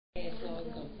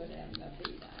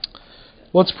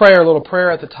Let's pray our little prayer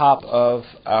at the top of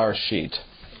our sheet.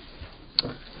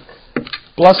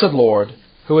 Blessed Lord,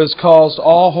 who has caused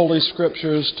all holy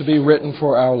scriptures to be written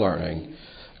for our learning,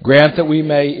 grant that we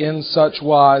may in such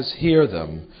wise hear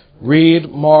them, read,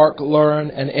 mark, learn,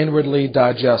 and inwardly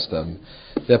digest them,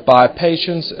 that by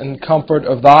patience and comfort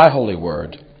of thy holy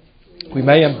word we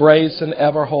may embrace and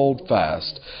ever hold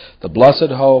fast the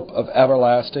blessed hope of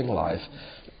everlasting life,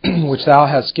 which thou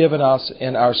hast given us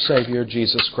in our Savior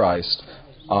Jesus Christ.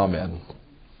 Amen.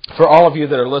 For all of you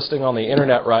that are listening on the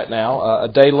internet right now, a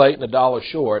day late and a dollar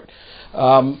short,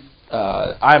 I'm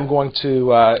going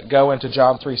to go into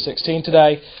John 3:16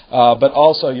 today, but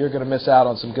also you're going to miss out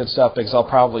on some good stuff because I'll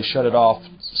probably shut it off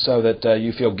so that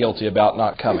you feel guilty about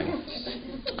not coming.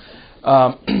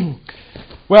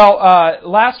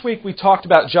 Last week we talked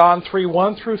about John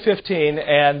 3:1 through 15,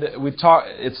 and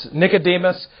it's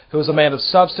Nicodemus, who is a man of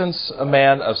substance, a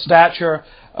man of stature,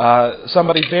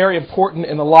 somebody very important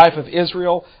in the life of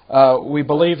Israel. We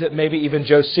believe that maybe even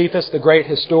Josephus, the great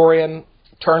historian,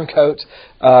 turncoat,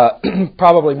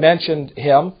 probably mentioned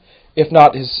him, if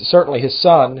not certainly his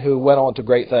son, who went on to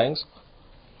great things.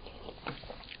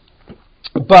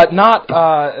 But not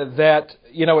that,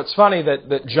 it's funny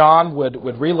that John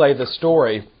would relay this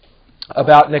story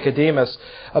about Nicodemus,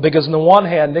 because on the one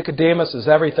hand, Nicodemus is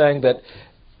everything that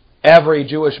every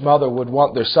Jewish mother would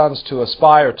want their sons to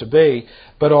aspire to be,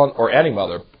 or any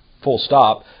mother, full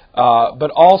stop.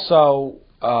 But also,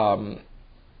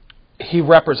 he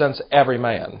represents every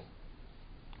man.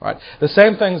 Right? The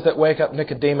same things that wake up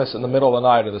Nicodemus in the middle of the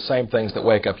night are the same things that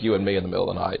wake up you and me in the middle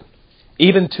of the night.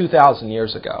 Even 2,000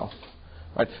 years ago.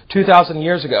 Right? 2,000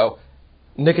 years ago,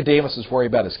 Nicodemus is worried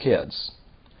about his kids.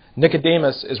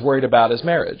 Nicodemus is worried about his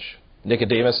marriage.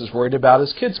 Nicodemus is worried about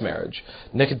his kid's marriage.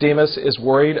 Nicodemus is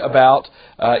worried about,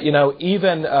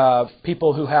 even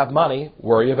people who have money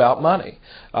worry about money.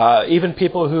 Even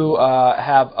people who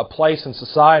have a place in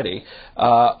society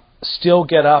still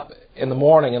get up in the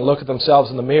morning and look at themselves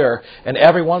in the mirror and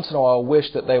every once in a while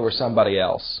wish that they were somebody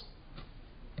else.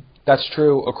 That's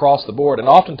true across the board. And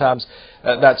oftentimes,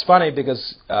 that's funny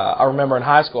because I remember in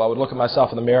high school I would look at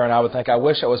myself in the mirror and I would think, I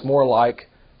wish I was more like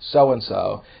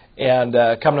so-and-so. And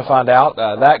come to find out,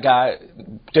 that guy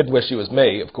did wish he was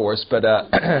me, of course, but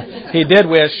he did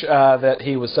wish that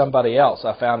he was somebody else,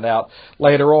 I found out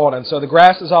later on. And so the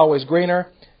grass is always greener.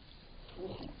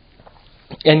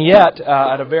 And yet,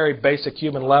 at a very basic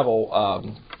human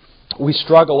level, we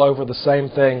struggle over the same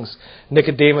things.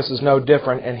 Nicodemus is no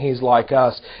different, and he's like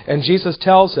us. And Jesus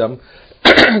tells him,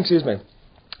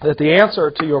 that the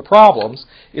answer to your problems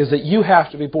is that you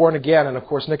have to be born again. And of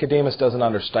course, Nicodemus doesn't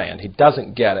understand. He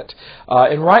doesn't get it.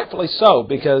 And rightfully so,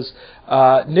 because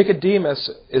Nicodemus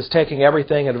is taking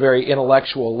everything at a very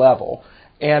intellectual level.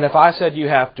 And if I said you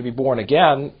have to be born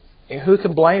again, who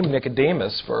can blame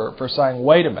Nicodemus for saying,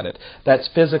 wait a minute, that's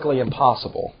physically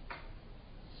impossible?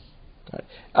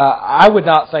 I would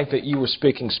not think that you were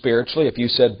speaking spiritually if you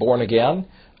said born again.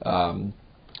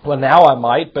 Well, now I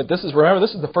might, but this is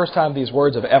the first time these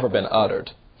words have ever been uttered.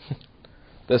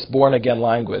 This born-again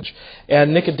language.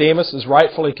 And Nicodemus is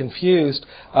rightfully confused,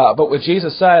 but what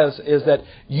Jesus says is that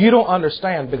you don't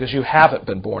understand because you haven't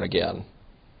been born again.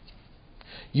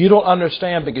 You don't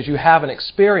understand because you haven't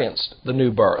experienced the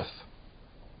new birth.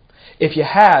 If you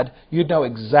had, you'd know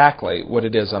exactly what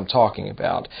it is I'm talking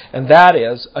about, and that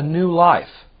is a new life.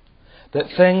 That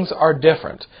things are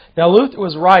different. Now, Luther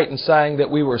was right in saying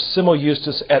that we were simul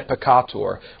justus et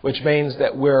peccator, which means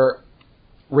that we're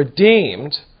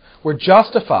redeemed, we're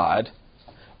justified,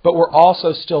 but we're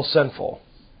also still sinful.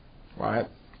 Right?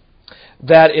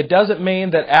 That it doesn't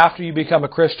mean that after you become a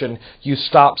Christian, you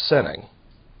stop sinning.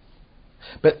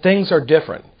 But things are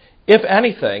different. If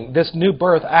anything, this new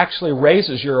birth actually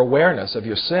raises your awareness of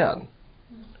your sin.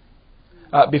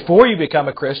 Before you become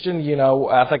a Christian,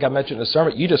 I think I mentioned in the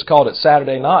sermon, you just called it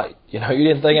Saturday night. You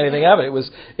didn't think anything of it.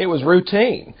 It was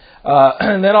routine.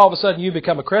 And then all of a sudden you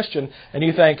become a Christian and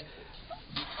you think,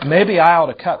 maybe I ought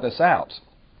to cut this out.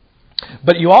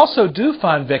 But you also do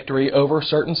find victory over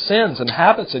certain sins and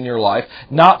habits in your life,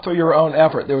 not through your own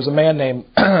effort. There was a man named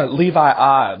Levi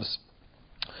Ives,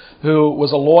 who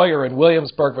was a lawyer in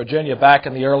Williamsburg, Virginia, back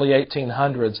in the early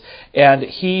 1800s, and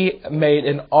he made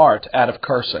an art out of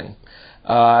cursing.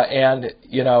 Back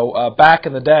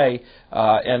in the day,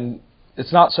 and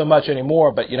it's not so much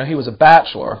anymore, but, he was a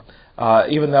bachelor,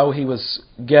 even though he was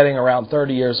getting around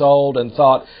 30 years old and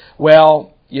thought,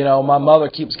 well, my mother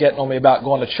keeps getting on me about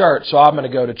going to church, so I'm going to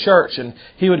go to church. And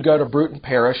he would go to Bruton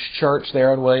Parish Church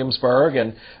there in Williamsburg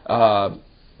and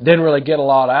didn't really get a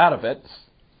lot out of it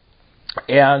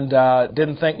and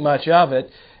didn't think much of it.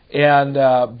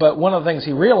 But one of the things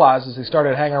he realized as he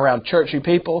started hanging around churchy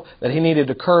people, that he needed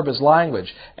to curb his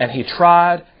language. And he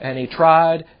tried, and he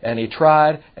tried, and he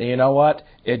tried, and you know what?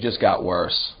 It just got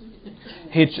worse.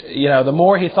 The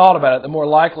more he thought about it, the more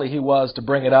likely he was to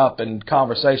bring it up in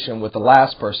conversation with the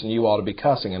last person you ought to be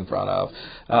cussing in front of.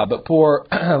 But poor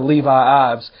Levi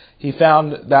Ives, he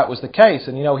found that was the case.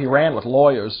 And, he ran with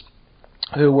lawyers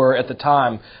who were at the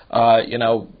time,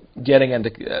 getting into...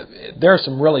 there are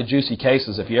some really juicy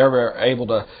cases. If you're ever able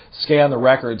to scan the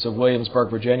records of Williamsburg,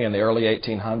 Virginia in the early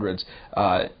 1800s,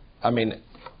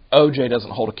 O.J.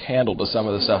 doesn't hold a candle to some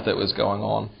of the stuff that was going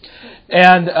on.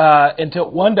 And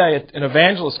until one day an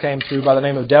evangelist came through by the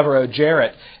name of Devereux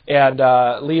Jarrett, and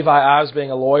Levi Ives,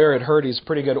 being a lawyer, had heard he's a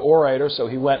pretty good orator, so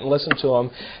he went and listened to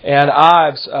him. And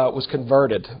Ives was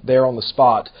converted there on the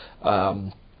spot.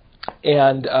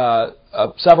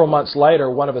 Several months later,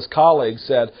 one of his colleagues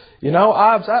said,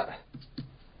 Ives,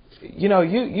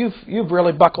 you've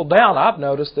really buckled down. I've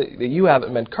noticed that you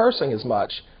haven't been cursing as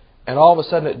much. And all of a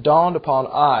sudden it dawned upon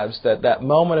Ives that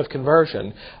moment of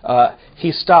conversion,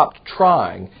 he stopped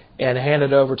trying and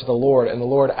handed over to the Lord. And the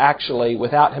Lord actually,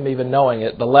 without him even knowing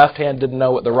it, the left hand didn't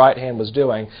know what the right hand was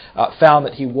doing, found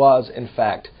that he was, in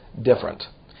fact, different.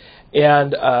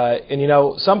 And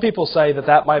some people say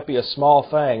that might be a small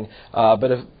thing,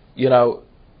 but if,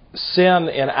 sin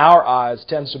in our eyes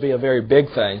tends to be a very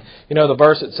big thing. The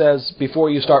verse that says,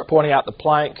 before you start pointing out the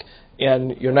plank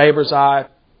in your neighbor's eye,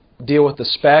 deal with the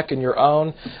speck in your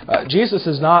own. Jesus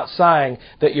is not saying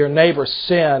that your neighbor's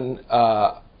sin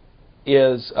don't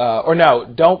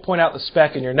point out the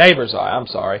speck in your neighbor's eye. I'm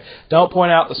sorry. Don't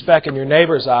point out the speck in your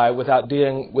neighbor's eye without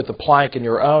dealing with the plank in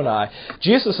your own eye.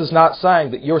 Jesus is not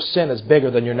saying that your sin is bigger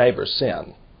than your neighbor's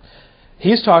sin.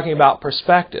 He's talking about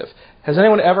perspective. Has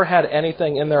anyone ever had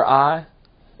anything in their eye?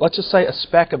 Let's just say a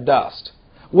speck of dust.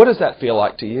 What does that feel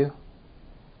like to you?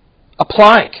 A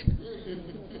plank.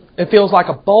 It feels like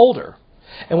a boulder.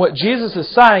 And what Jesus is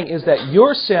saying is that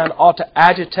your sin ought to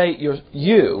agitate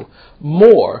you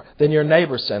more than your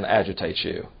neighbor's sin agitates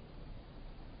you.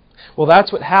 Well,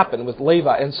 that's what happened with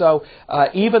Levi. And so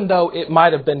even though it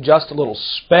might have been just a little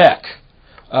speck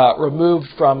removed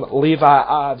from Levi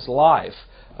Ives' life,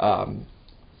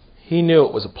 he knew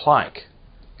it was a plank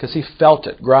because he felt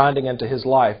it grinding into his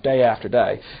life day after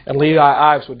day. And Levi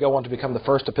Ives would go on to become the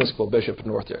first Episcopal bishop of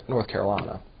North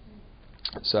Carolina.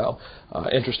 So,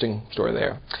 interesting story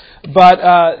there.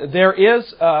 But there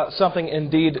is something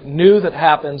indeed new that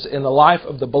happens in the life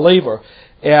of the believer,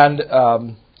 and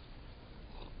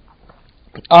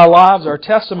our lives are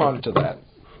testimony to that.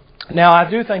 Now, I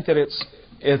do think that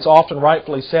it's often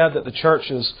rightfully said that the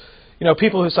church is,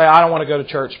 people who say, I don't want to go to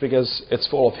church because it's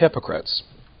full of hypocrites.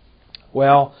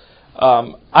 Well,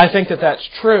 I think that that's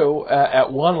true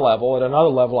at one level. At another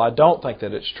level, I don't think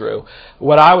that it's true.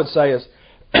 What I would say is,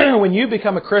 when you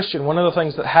become a Christian, one of the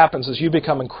things that happens is you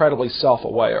become incredibly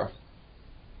self-aware,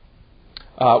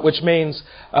 which means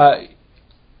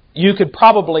you could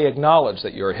probably acknowledge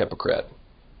that you're a hypocrite.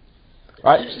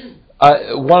 Right?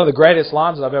 One of the greatest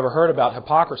lines that I've ever heard about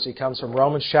hypocrisy comes from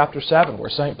Romans chapter 7, where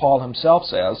St. Paul himself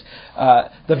says,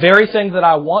 the very thing that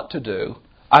I want to do,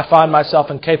 I find myself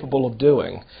incapable of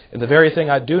doing. And the very thing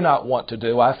I do not want to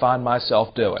do, I find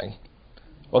myself doing.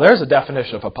 Well, there's a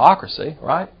definition of hypocrisy,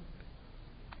 right?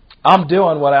 I'm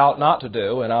doing what I ought not to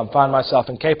do, and I find myself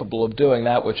incapable of doing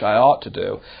that which I ought to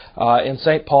do. And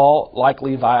St. Paul, like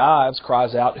Levi Ives,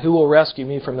 cries out, who will rescue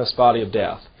me from this body of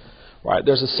death? Right?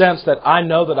 There's a sense that I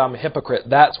know that I'm a hypocrite.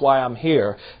 That's why I'm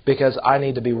here, because I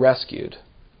need to be rescued.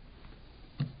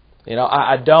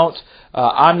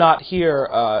 I'm not here,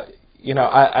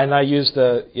 and I use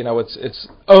it's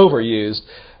overused,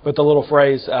 but the little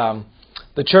phrase,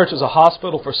 the church is a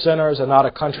hospital for sinners and not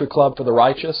a country club for the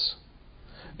righteous.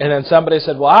 And then somebody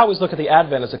said, well, I always look at the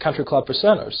Advent as a country club for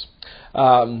sinners. Which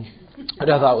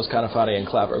I thought was kind of funny and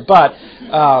clever. But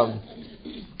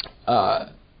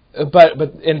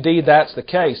indeed that's the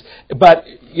case. But,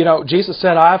 Jesus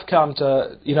said, I've come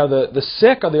to, the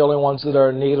sick are the only ones that are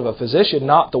in need of a physician,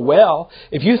 not the well.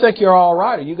 If you think you're all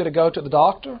right, are you going to go to the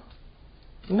doctor?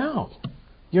 No,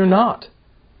 you're not.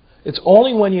 It's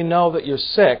only when you know that you're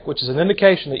sick, which is an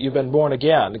indication that you've been born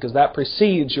again, because that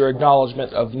precedes your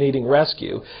acknowledgement of needing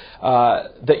rescue,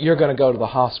 that you're going to go to the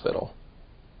hospital.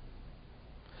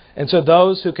 And so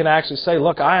those who can actually say,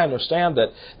 look, I understand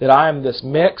that I am this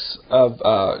mix of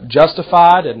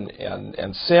justified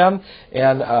and sin,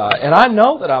 and I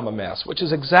know that I'm a mess, which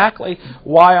is exactly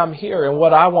why I'm here. And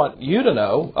what I want you to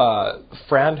know,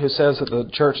 friend who says that the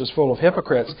church is full of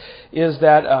hypocrites, is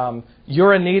that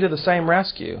you're in need of the same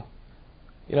rescue.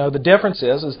 The difference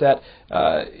is that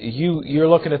you're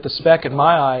looking at the speck in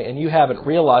my eye, and you haven't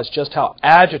realized just how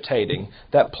agitating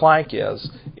that plank is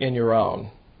in your own.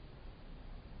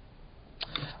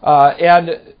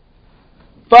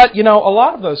 But a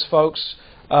lot of those folks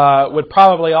would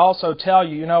probably also tell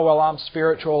you, well, I'm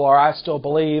spiritual, or I still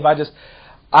believe.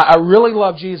 I really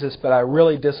love Jesus, but I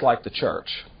really dislike the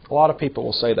church. A lot of people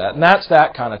will say that, and that's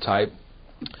that kind of type.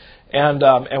 And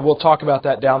we'll talk about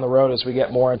that down the road as we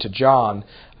get more into John.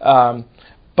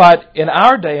 But in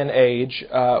our day and age,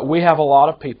 we have a lot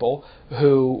of people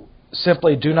who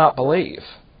simply do not believe.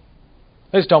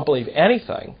 They just don't believe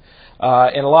anything.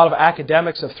 And a lot of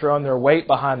academics have thrown their weight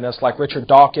behind this, like Richard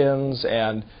Dawkins,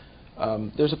 and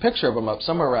there's a picture of him up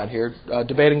somewhere around here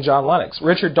debating John Lennox.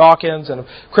 Richard Dawkins and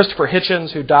Christopher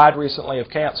Hitchens, who died recently of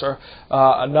cancer,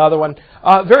 another one.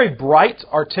 Very bright,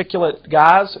 articulate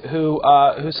guys who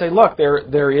say, look,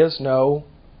 there is no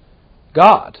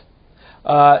God.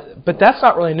 But that's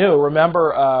not really new.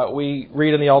 Remember, we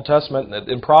read in the Old Testament,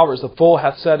 in Proverbs, the fool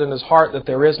hath said in his heart that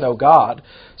there is no God.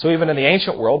 So even in the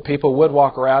ancient world, people would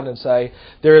walk around and say,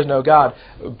 there is no God.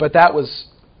 But that was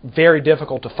very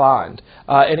difficult to find.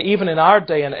 And even in our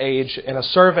day and age, in a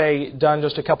survey done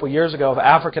just a couple years ago of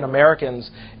African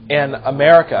Americans in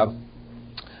America,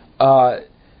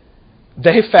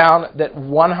 they found that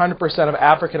 100% of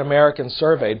African Americans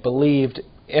surveyed believed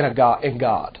in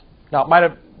God.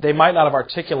 Now, they might not have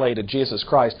articulated Jesus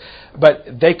Christ, but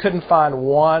they couldn't find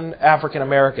one African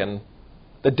American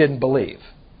that didn't believe.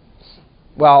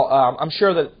 Well, I'm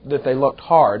sure that they looked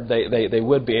hard. They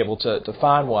would be able to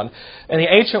find one. And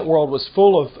the ancient world was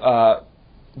full of,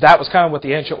 that was kind of what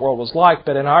the ancient world was like,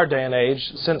 but in our day and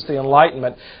age, since the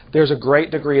Enlightenment, there's a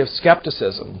great degree of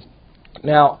skepticism.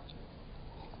 Now,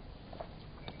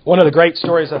 one of the great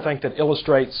stories, I think, that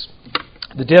illustrates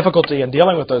the difficulty in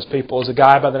dealing with those people is a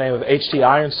guy by the name of H.T.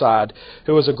 Ironside,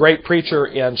 who was a great preacher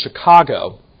in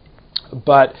Chicago.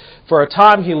 But for a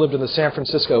time, he lived in the San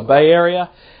Francisco Bay Area.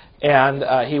 And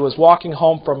he was walking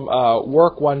home from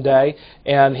work one day,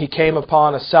 and he came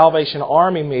upon a Salvation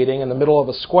Army meeting in the middle of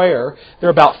a square. There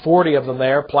were about 40 of them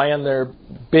there, playing their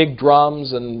big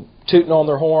drums and tooting on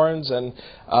their horns. And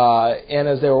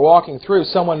as they were walking through,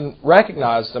 someone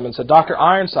recognized them and said, "Dr.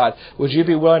 Ironside, would you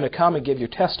be willing to come and give your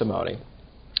testimony?"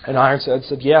 And Ironside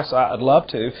said, "Yes, I'd love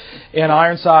to." And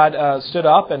Ironside stood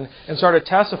up and started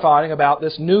testifying about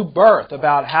this new birth,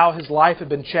 about how his life had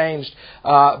been changed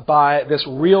by this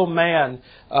real man,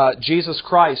 Jesus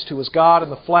Christ, who was God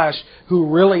in the flesh, who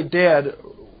really did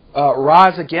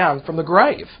rise again from the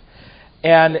grave.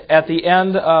 And at the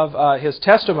end of his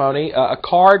testimony, a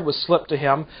card was slipped to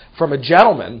him from a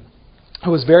gentleman who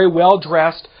was very well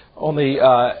dressed on the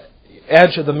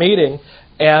edge of the meeting,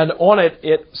 and on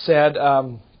it said,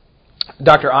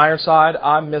 "Dr. Ironside,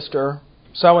 I'm Mr.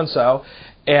 So-and-so,"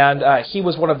 and he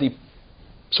was one of the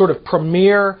sort of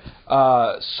premier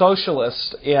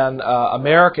socialists in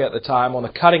America at the time, on the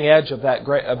cutting edge of that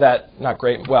great, depends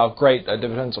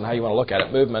on how you want to look at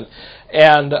it, movement.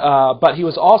 And but he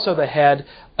was also the head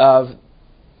of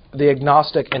the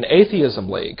Agnostic and Atheism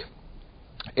League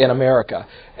in America.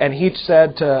 And he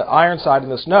said to Ironside in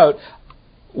this note,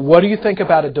 "What do you think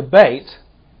about a debate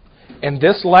in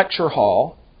this lecture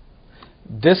hall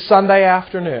this Sunday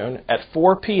afternoon at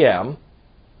 4 p.m.,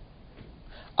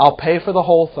 I'll pay for the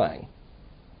whole thing."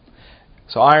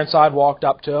 So Ironside walked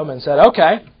up to him and said,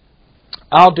 "Okay,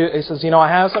 I'll do." He says, "I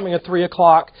have something at 3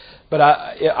 o'clock, but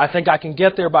I think I can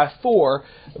get there by 4,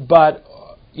 but,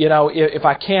 if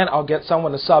I can't, I'll get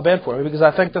someone to sub in for me, because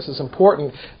I think this is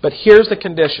important. But here's the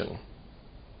condition.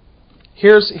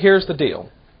 Here's the deal.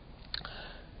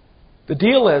 The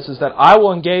deal is that I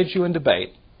will engage you in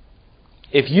debate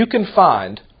if you can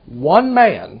find one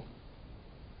man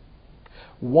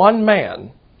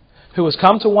who has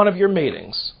come to one of your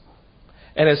meetings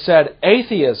and has said,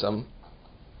 'Atheism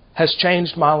has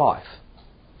changed my life.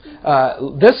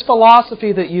 This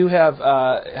philosophy that you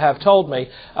have told me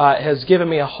has given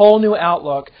me a whole new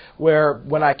outlook, where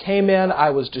when I came in I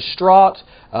was distraught,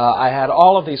 I had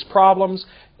all of these problems,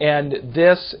 and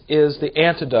this is the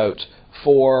antidote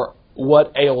for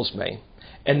what ails me.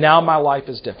 And now my life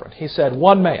is different.'" He said,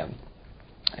 one man.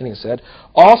 And he said,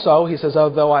 also, he says,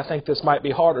 although I think this might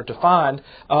be harder to find,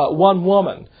 one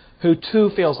woman who too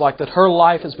feels like that her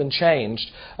life has been changed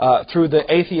through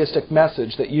the atheistic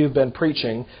message that you've been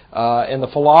preaching and the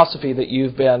philosophy that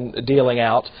you've been dealing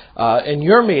out in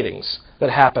your meetings that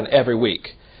happen every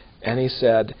week. And he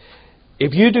said,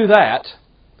 "If you do that,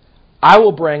 I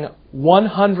will bring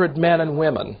 100 men and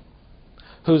women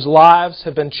whose lives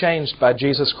have been changed by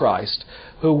Jesus Christ,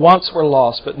 who once were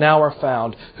lost but now are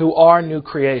found, who are new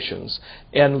creations.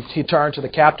 And he turned to the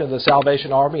captain of the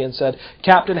Salvation Army and said,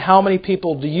 "Captain, how many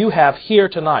people do you have here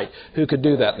tonight who could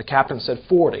do that?" The captain said,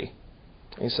 40.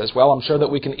 He says, "Well, I'm sure that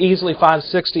we can easily find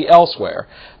 60 elsewhere."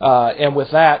 And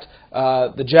with that,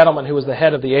 the gentleman who was the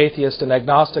head of the Atheist and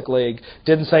Agnostic League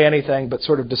didn't say anything but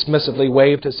sort of dismissively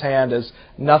waved his hand as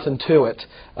nothing to it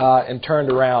and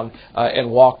turned around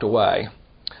and walked away.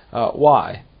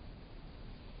 Why?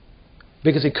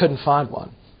 Because he couldn't find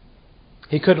one.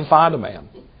 He couldn't find a man.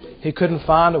 He couldn't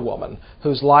find a woman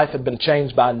whose life had been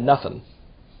changed by nothing.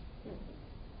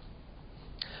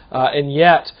 And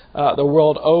yet, the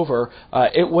world over,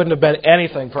 it wouldn't have been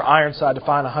anything for Ironside to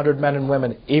find 100 men and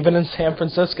women, even in San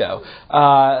Francisco,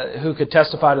 who could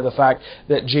testify to the fact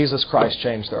that Jesus Christ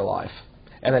changed their life,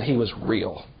 and that He was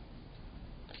real,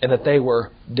 and that they were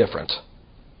different.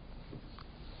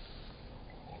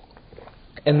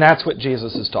 And that's what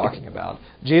Jesus is talking about.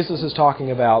 Jesus is talking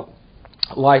about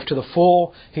life to the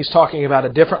full. He's talking about a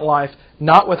different life,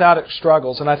 not without its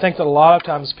struggles. And I think that a lot of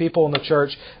times people in the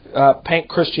church paint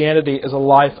Christianity as a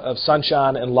life of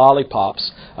sunshine and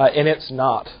lollipops, and it's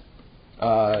not.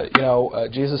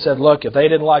 Jesus said, "Look, if they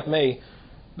didn't like me,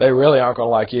 they really aren't going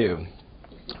to like you."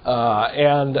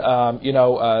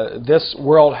 This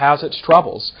world has its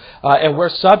troubles, and we're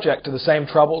subject to the same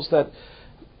troubles that,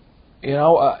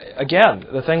 again,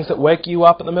 the things that wake you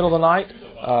up in the middle of the night.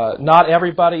 Not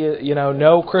everybody,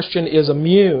 no Christian is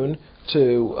immune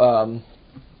to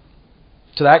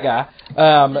that guy,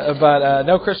 but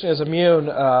no Christian is immune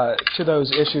to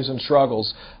those issues and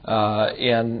struggles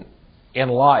in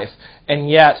life. And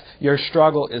yet, your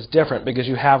struggle is different because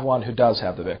you have one who does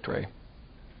have the victory.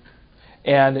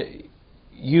 And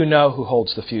you know who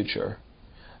holds the future.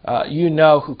 You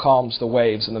know who calms the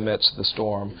waves in the midst of the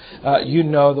storm. You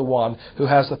know the one who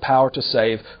has the power to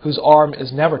save, whose arm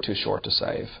is never too short to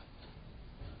save.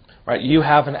 Right? You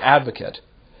have an advocate.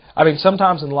 I mean,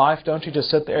 sometimes in life, don't you just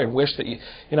sit there and wish that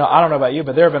I don't know about you,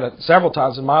 but there have been several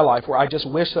times in my life where I just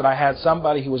wish that I had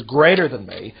somebody who was greater than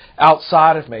me,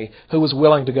 outside of me, who was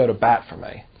willing to go to bat for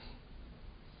me.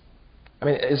 I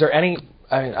mean,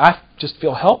 I just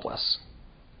feel helpless.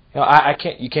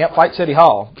 You can't fight City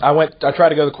Hall. I tried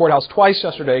to go to the courthouse twice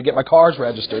yesterday to get my cars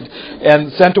registered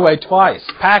and sent away twice,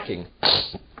 packing.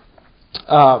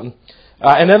 And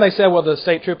then they said, well, the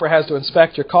state trooper has to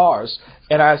inspect your cars.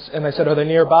 And they said, are they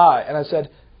nearby? And I said,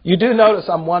 you do notice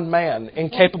I'm one man,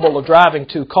 incapable of driving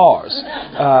 2 cars.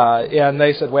 And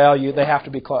they said, well, they have to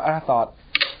be close. I thought,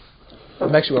 it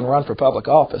makes you want to run for public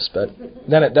office, but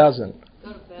then it doesn't.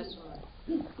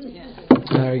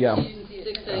 There you go.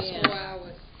 6 a.m.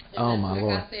 Oh, my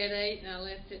Lord. I got there at 8 and I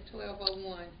left at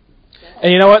 12:01.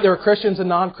 And you know what? There were Christians and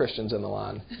non-Christians in the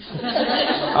line.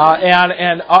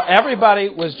 And everybody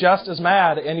was just as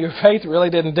mad, and your faith really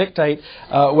didn't dictate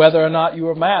whether or not you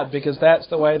were mad, because that's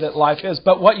the way that life is.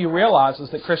 But what you realize is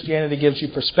that Christianity gives you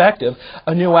perspective,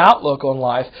 a new outlook on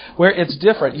life, where it's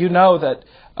different. You know that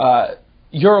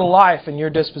your life and your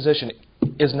disposition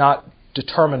is not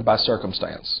determined by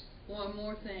circumstance. One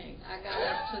more thing. I got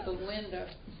up to the window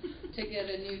to get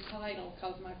a new title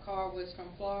because my car was from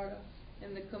Florida,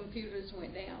 and the computers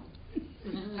went down.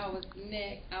 I was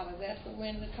at the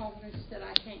window talking, and said,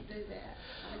 I can't do that.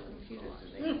 The computers are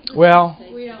there. Well,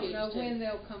 we don't know when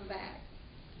they'll come back.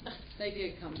 They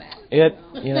did come back. It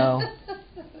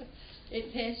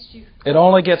tests you. It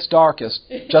only gets darkest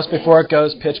just before it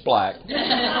goes pitch black.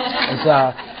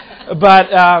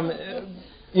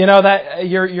 That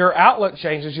your outlook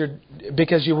changes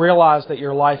because you realize that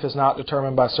your life is not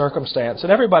determined by circumstance.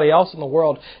 And everybody else in the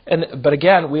world, but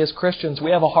again, we as Christians,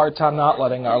 we have a hard time not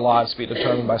letting our lives be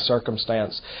determined by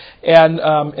circumstance. And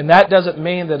that doesn't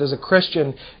mean that as a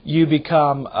Christian you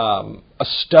become a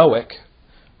stoic,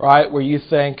 right, where you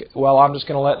think, well, I'm just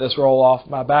going to let this roll off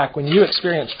my back. When you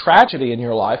experience tragedy in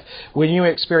your life, when you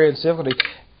experience difficulty,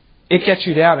 it gets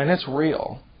you down, and it's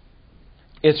real.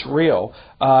 It's real,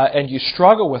 and you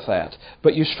struggle with that,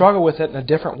 but you struggle with it in a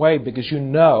different way because you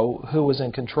know who is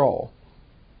in control,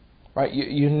 right?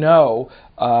 You know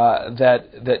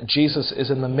that Jesus is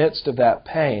in the midst of that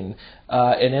pain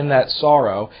and in that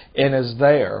sorrow and is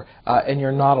there, and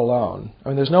you're not alone. I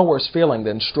mean, there's no worse feeling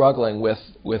than struggling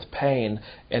with pain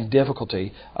and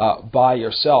difficulty by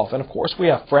yourself. And of course, we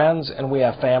have friends and we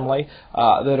have family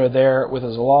that are there with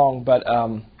us along, but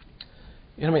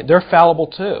they're fallible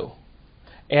too.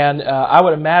 And I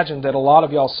would imagine that a lot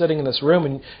of y'all sitting in this room,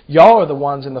 and y'all are the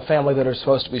ones in the family that are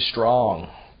supposed to be strong.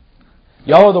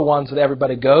 Y'all are the ones that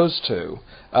everybody goes to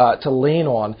lean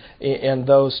on in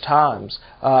those times.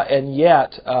 And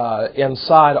yet,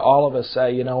 inside, all of us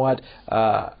say, you know what?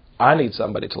 I need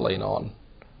somebody to lean on.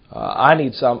 I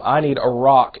need a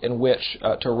rock in which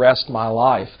to rest my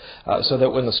life, so that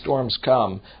when the storms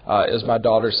come, as my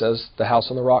daughter says, the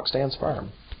house on the rock stands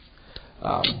firm.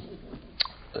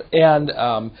 And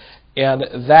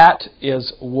that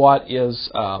is what is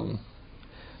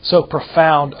so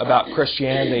profound about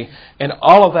Christianity, and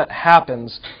all of that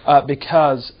happens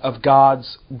because of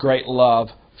God's great love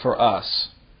for us.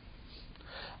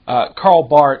 Karl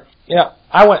Barth,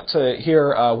 I went to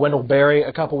hear Wendell Berry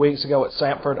a couple weeks ago at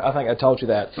Samford. I think I told you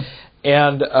that.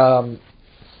 And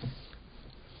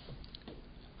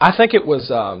I think it was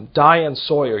Diane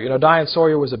Sawyer. Diane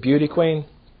Sawyer was a beauty queen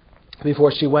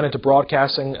before she went into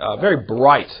broadcasting. A very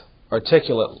bright,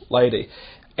 articulate lady.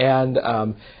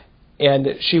 And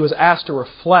she was asked to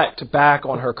reflect back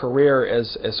on her career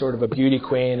as sort of a beauty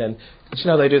queen, and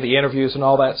they do the interviews and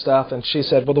all that stuff, and she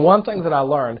said, well, the one thing that I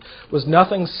learned was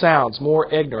nothing sounds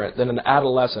more ignorant than an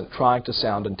adolescent trying to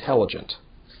sound intelligent.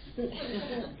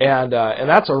 And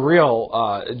that's a real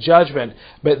judgment.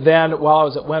 But then while I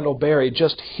was at Wendell Berry,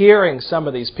 just hearing some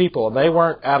of these people, they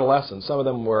weren't adolescents, some of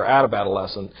them were out of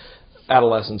adolescence,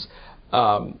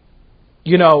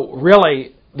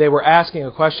 really, they were asking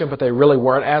a question, but they really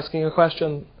weren't asking a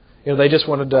question. They just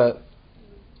wanted to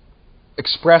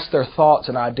express their thoughts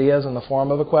and ideas in the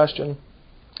form of a question.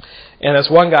 And this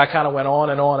one guy kind of went on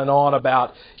and on and on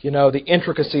about, the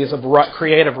intricacies of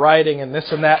creative writing and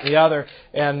this and that and the other,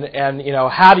 and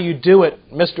how do you do it,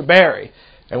 Mr. Berry?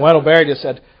 And Wendell Berry just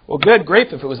said, well, good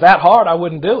grief, if it was that hard, I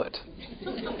wouldn't do it.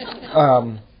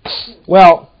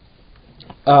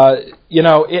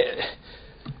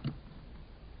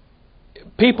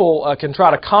 People can try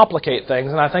to complicate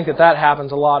things, and I think that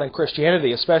happens a lot in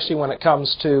Christianity, especially when it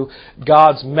comes to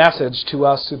God's message to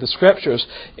us through the Scriptures.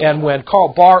 And when Karl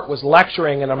Barth was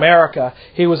lecturing in America,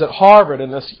 he was at Harvard,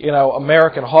 and this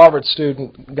American Harvard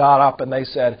student got up and they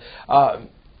said,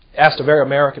 asked a very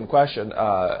American question,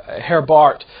 Herr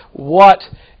Barth, what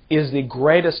is the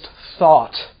greatest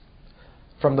thought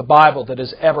from the Bible that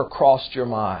has ever crossed your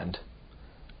mind?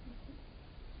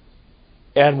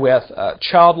 And with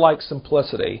childlike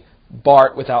simplicity,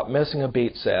 Barth, without missing a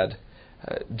beat, said,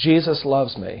 Jesus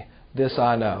loves me, this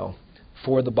I know,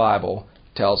 for the Bible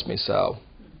tells me so.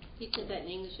 He said that in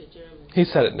English or German? He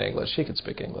said it in English. He could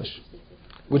speak English.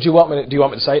 Do you want me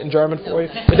to say it in German for you?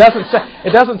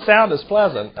 It doesn't sound as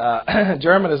pleasant.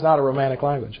 German is not a romantic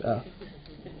language.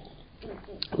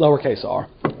 Lowercase r.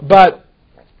 But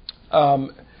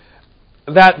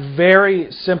that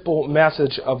very simple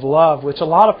message of love, which a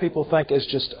lot of people think is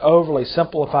just overly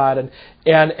simplified,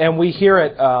 and we hear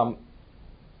it a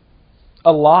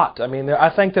lot. I mean, I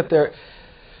think that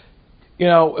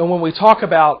and when we talk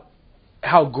about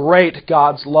how great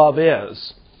God's love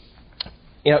is,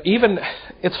 even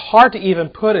it's hard to even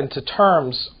put into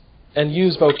terms and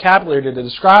use vocabulary to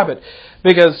describe it,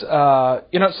 because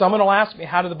someone will ask me,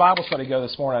 how did the Bible study go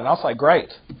this morning? And I'll say,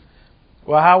 great.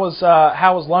 Well, how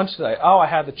was lunch today? Oh, I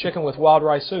had the chicken with wild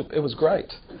rice soup. It was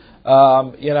great.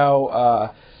 How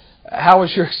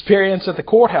was your experience at the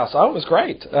courthouse? Oh, it was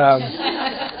great.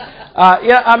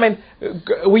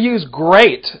 We use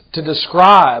great to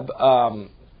describe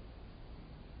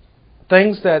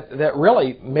things that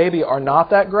really maybe are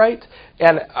not that great.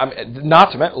 And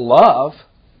not to mention love.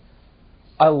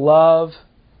 I love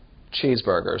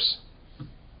cheeseburgers.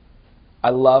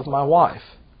 I love my wife.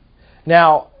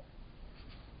 Now,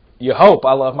 you hope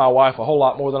I love my wife a whole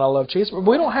lot more than I love cheeseburgers.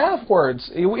 We don't have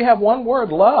words. We have one word,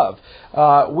 love.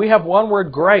 We have one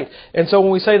word, great. And so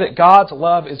when we say that God's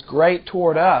love is great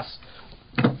toward us,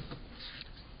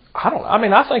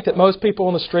 I think that most people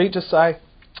on the street just say,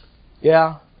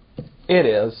 yeah, it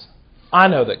is. I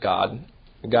know that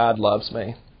God loves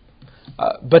me.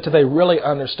 But do they really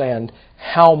understand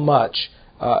how much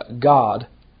God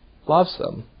loves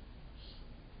them?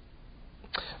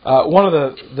 One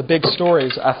of the big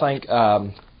stories, I think,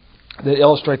 that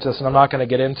illustrates this, and I'm not going to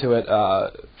get into it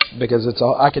because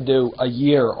I could do a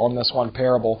year on this one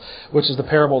parable, which is the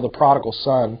parable of the prodigal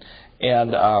son.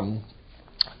 And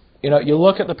you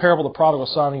look at the parable of the prodigal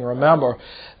son, and you remember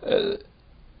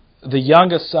the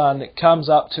youngest son comes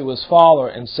up to his father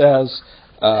and says,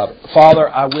 "Father,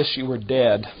 I wish you were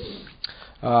dead.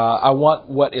 I want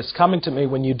what is coming to me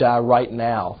when you die right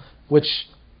now," which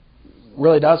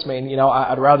really does mean,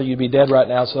 I'd rather you be dead right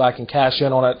now so that I can cash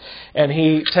in on it. And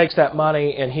he takes that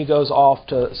money and he goes off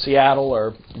to Seattle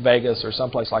or Vegas or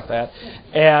someplace like that,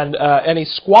 and he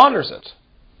squanders it.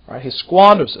 Right? He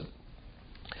squanders it.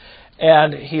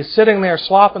 And he's sitting there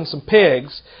slopping some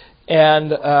pigs, and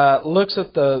looks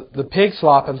at the pig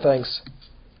slop and thinks,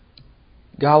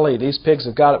 golly, these pigs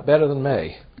have got it better than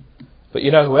me. But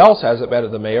you know who else has it better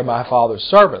than me are my Father's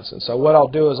servants. And so what I'll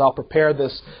do is I'll prepare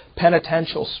this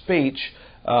penitential speech,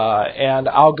 and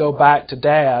I'll go back to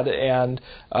Dad, and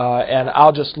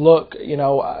I'll just look,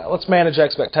 let's manage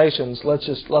expectations.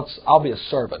 I'll be a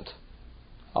servant.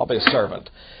 I'll be a servant.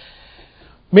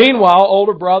 Meanwhile,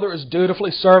 older brother is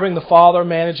dutifully serving the father,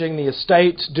 managing the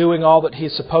estate, doing all that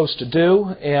he's supposed to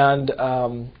do. And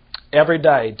every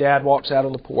day, Dad walks out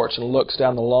on the porch and looks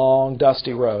down the long,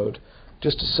 dusty road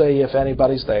just to see if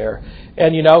anybody's there.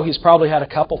 And he's probably had a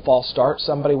couple false starts.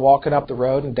 Somebody walking up the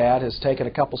road, and Dad has taken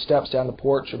a couple steps down the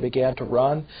porch and began to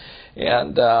run.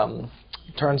 And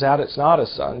turns out it's not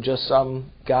his son, just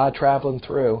some guy traveling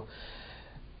through.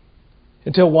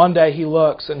 Until one day he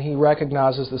looks and he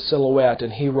recognizes the silhouette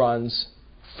and he runs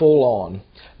full on.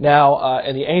 Now,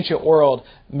 in the ancient world,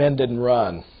 men didn't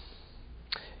run.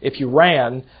 If you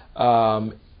ran,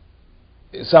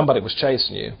 somebody was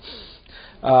chasing you.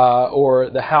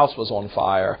 Or the house was on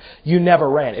fire. You never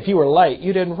ran. If you were late,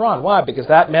 you didn't run. Why? Because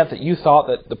that meant that you thought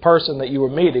that the person that you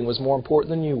were meeting was more important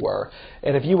than you were.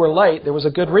 And if you were late, there was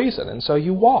a good reason, and so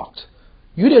you walked.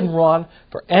 You didn't run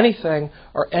for anything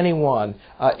or anyone.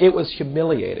 It was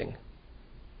humiliating.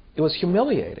 It was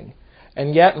humiliating.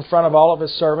 And yet, in front of all of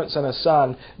his servants and his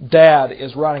son, Dad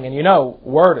is running. And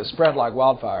word is spread like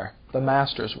wildfire. The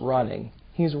master's running.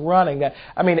 He's running.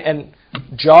 And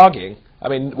jogging.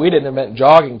 We didn't invent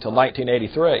jogging until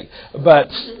 1983. But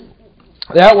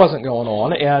that wasn't going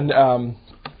on. And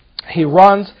he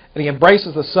runs and he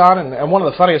embraces the son. And one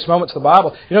of the funniest moments of the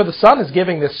Bible, the son is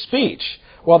giving this speech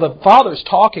while the father's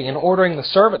talking and ordering the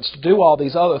servants to do all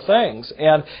these other things.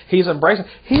 And he's embracing.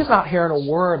 He's not hearing a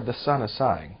word the son is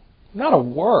saying. Not a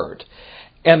word.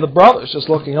 And the brother's just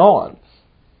looking on.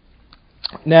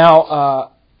 Now,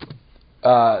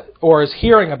 or is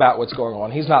hearing about what's going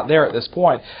on. He's not there at this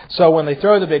point. So when they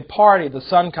throw the big party, the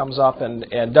son comes up and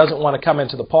doesn't want to come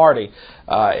into the party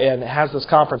and has this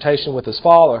confrontation with his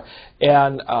father.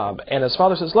 And his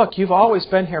father says, look, you've always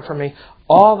been here for me.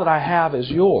 All that I have is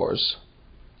yours.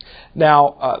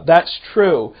 Now, that's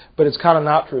true, but it's kind of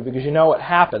not true, because what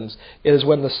happens is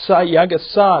when the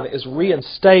youngest son is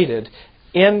reinstated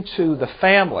into the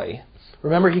family.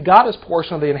 Remember, he got his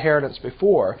portion of the inheritance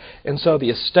before, and so the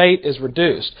estate is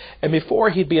reduced. And before,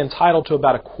 he'd be entitled to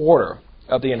about a quarter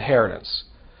of the inheritance.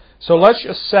 So let's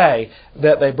just say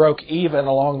that they broke even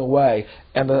along the way,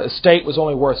 and the estate was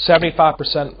only worth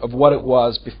 75% of what it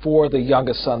was before the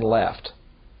youngest son left.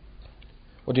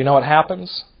 Well, do you know what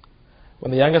happens? When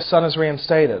the youngest son is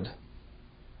reinstated,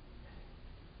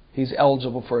 he's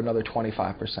eligible for another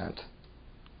 25%.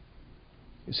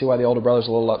 You see why the older brother's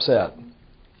a little upset?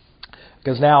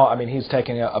 Because now, he's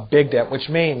taking a big debt, which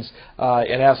means,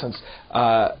 in essence,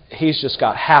 he's just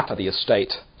got half of the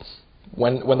estate.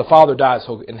 When the father dies,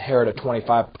 he'll inherit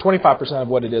 25% of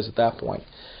what it is at that point.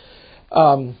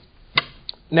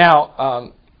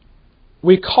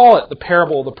 We call it the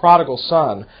parable of the prodigal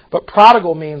son, but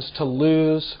prodigal means to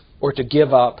lose or to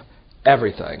give up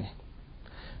everything.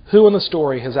 Who in the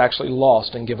story has actually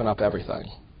lost and given up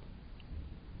everything?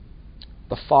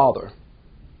 The father.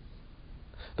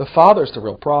 The father's the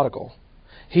real prodigal.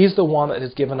 He's the one that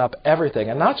has given up everything,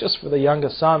 and not just for the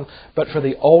youngest son, but for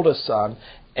the oldest son.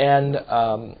 And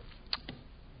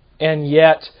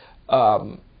yet,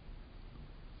 and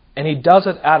he does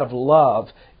it out of love,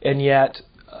 and yet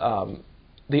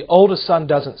the oldest son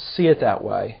doesn't see it that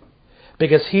way,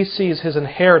 because he sees his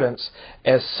inheritance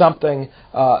as something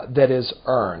that is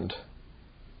earned.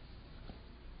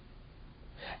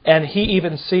 And he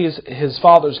even sees his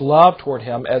father's love toward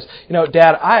him as,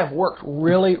 Dad, I have worked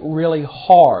really, really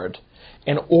hard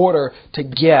in order to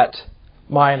get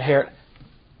my inheritance.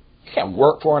 You can't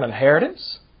work for an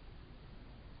inheritance.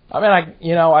 I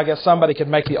guess somebody could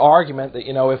make the argument that,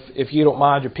 if you don't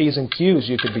mind your P's and Q's,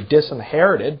 you could be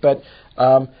disinherited. But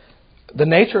the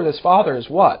nature of this father is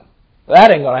what?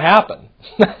 That ain't going to happen.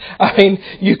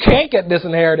 You can't get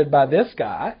disinherited by this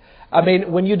guy.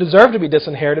 When you deserve to be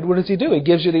disinherited, what does he do? He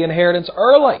gives you the inheritance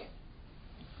early.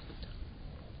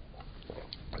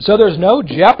 So there's no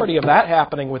jeopardy of that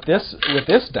happening with this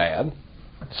dad.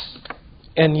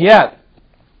 And yet,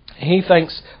 he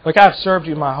thinks, look, I've served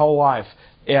you my whole life,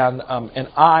 and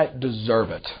I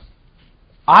deserve it.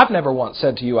 I've never once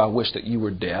said to you, I wish that you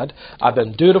were dead. I've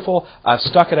been dutiful. I've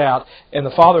stuck it out. And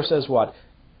the father says what?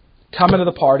 Come into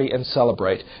the party and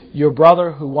celebrate. Your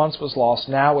brother who once was lost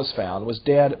now is found, was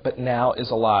dead but now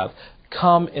is alive.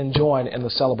 Come and join in the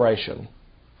celebration.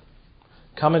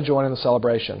 Come and join in the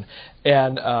celebration.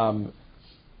 And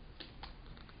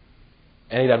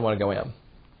he doesn't want to go in.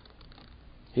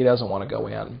 He doesn't want to go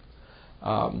in.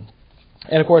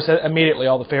 And of course, immediately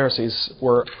all the Pharisees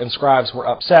and scribes were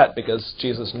upset because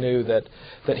Jesus knew that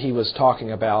he was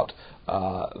talking about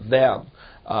them.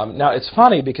 Now, it's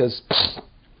funny because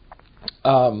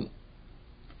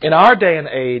in our day and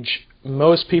age,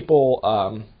 most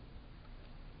people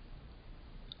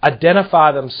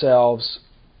identify themselves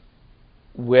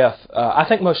with, I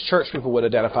think most church people would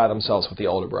identify themselves with the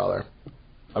older brother.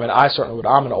 I mean, I certainly would.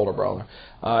 I'm an older brother,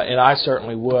 and I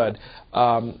certainly would.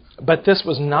 But this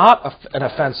was not an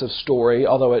offensive story,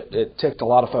 although it ticked a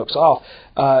lot of folks off,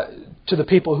 to the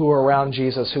people who were around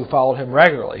Jesus who followed him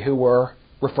regularly, who were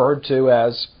referred to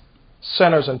as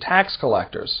sinners and tax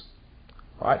collectors,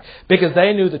 right? Because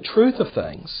they knew the truth of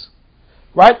things,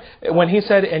 right? When he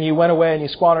said, and you went away and you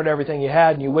squandered everything you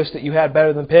had and you wished that you had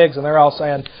better than pigs, and they're all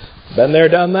saying, been there,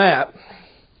 done that.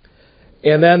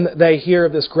 And then they hear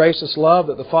of this gracious love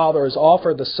that the Father has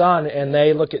offered the Son, and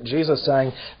they look at Jesus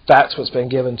saying, that's what's been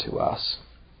given to us.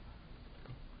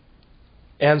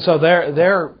 And so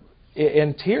they're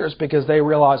in tears because they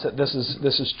realize that this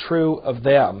is true of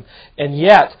them. And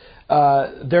yet,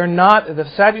 they're not. The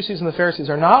Sadducees and the Pharisees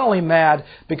are not only mad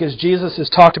because Jesus has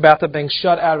talked about them being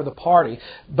shut out of the party,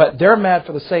 but they're mad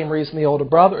for the same reason the older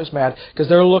brother is mad, because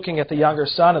they're looking at the younger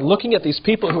son and looking at these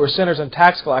people who are sinners and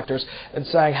tax collectors and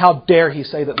saying, how dare he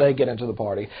say that they get into the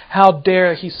party? How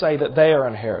dare he say that they are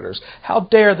inheritors? How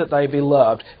dare that they be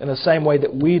loved in the same way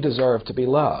that we deserve to be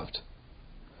loved?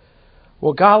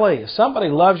 Well, golly, if somebody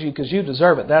loves you because you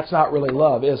deserve it, that's not really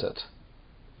love, is it?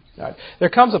 Right. There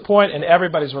comes a point in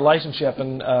everybody's relationship,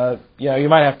 and you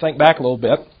might have to think back a little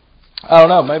bit. I don't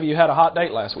know, maybe you had a hot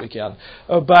date last weekend.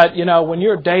 But, when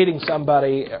you're dating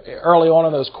somebody early on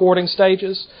in those courting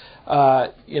stages,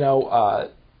 guys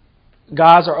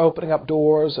are opening up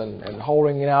doors and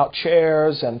holding out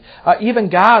chairs, and even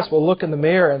guys will look in the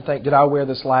mirror and think, did I wear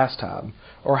this last time?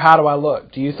 Or how do I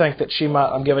look? Do you think that she might...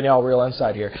 I'm giving y'all real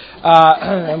insight here.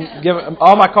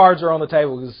 All my cards are on the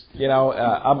table because,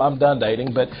 I'm done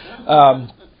dating. But,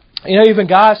 even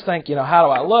guys think, how do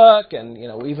I look?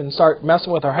 And, we even start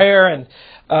messing with our hair. And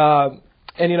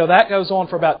that goes on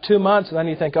for about 2 months. And then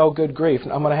you think, oh, good grief,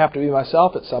 I'm going to have to be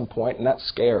myself at some point. And that's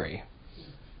scary.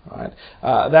 Right?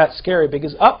 That's scary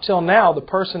because up till now, the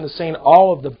person has seen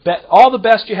all the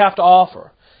best you have to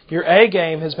offer. Your A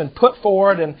game has been put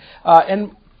forward, and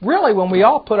really, when we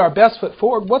all put our best foot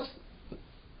forward,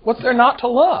 what's there not to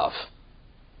love,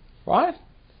 right?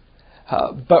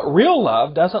 But real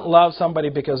love doesn't love somebody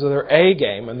because of their A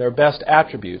game and their best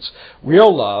attributes.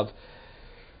 Real love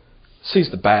sees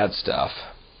the bad stuff,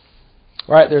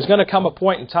 right? There's going to come a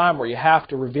point in time where you have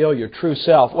to reveal your true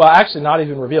self. Well, actually, not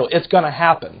even reveal. It's going to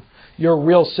happen. Your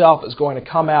real self is going to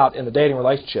come out in the dating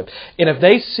relationship, and if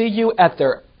they see you at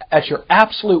your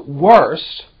absolute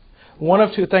worst, one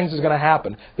of two things is going to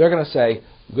happen. They're going to say,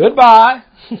 goodbye,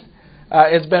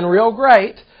 it's been real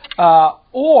great,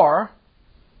 or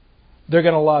they're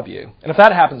going to love you. And if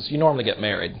that happens, you normally get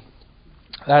married.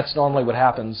 That's normally what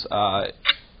happens,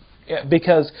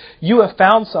 because you have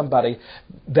found somebody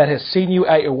that has seen you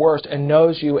at your worst and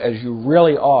knows you as you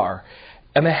really are,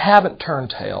 and they haven't turned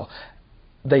tail.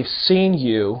 They've seen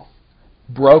you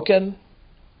broken,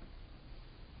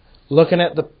 looking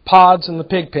at the pods in the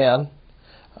pig pen,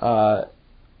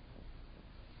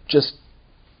 just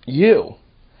you.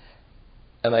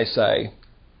 And they say,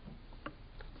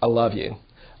 I love you.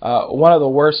 One of the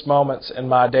worst moments in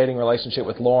my dating relationship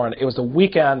with Lauren, it was the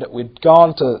weekend. We'd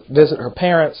gone to visit her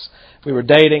parents. We were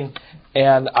dating,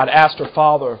 and I'd asked her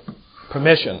father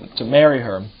permission to marry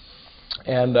her.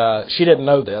 And she didn't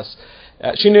know this.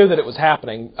 She knew that it was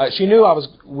happening. She knew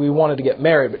we wanted to get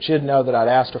married, but she didn't know that I'd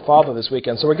asked her father this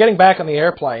weekend. So we're getting back on the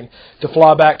airplane to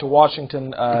fly back to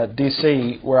Washington,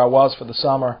 D.C., where I was for the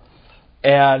summer.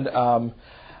 And,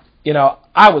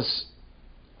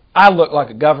 I looked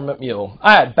like a government mule.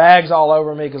 I had bags all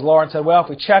over me because Lauren said, well, if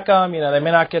we check them, they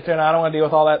may not get there, and I don't want to deal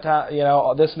with all that time,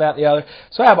 this and that and the other.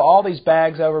 So I have all these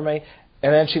bags over me.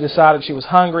 And then she decided she was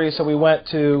hungry, so we went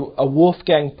to a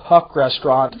Wolfgang Puck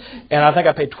restaurant, and I think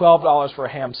I paid $12 for a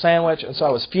ham sandwich, and so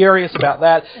I was furious about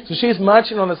that. So she's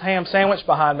munching on this ham sandwich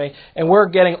behind me, and we're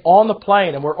getting on the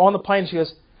plane, and we're on the plane, and she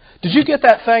goes, did you get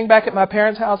that thing back at my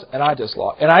parents' house? And I just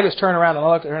turned around and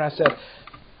I looked at her and I said,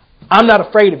 I'm not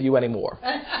afraid of you anymore.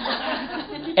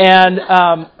 And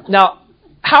now,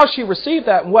 how she received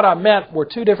that and what I meant were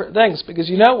two different things, because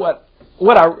you know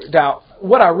what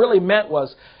I really meant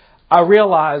was, I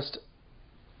realized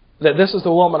that this is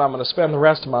the woman I'm going to spend the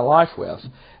rest of my life with.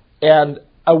 And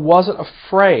I wasn't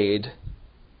afraid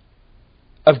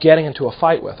of getting into a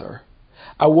fight with her.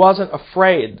 I wasn't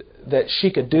afraid that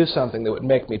she could do something that would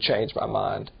make me change my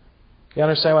mind. You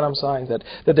understand what I'm saying?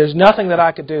 That there's nothing that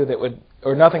I could do that would,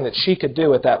 or nothing that she could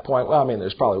do at that point. Well, I mean,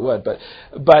 there's probably would, but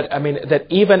I mean, that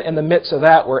even in the midst of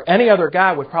that, where any other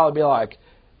guy would probably be like,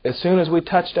 as soon as we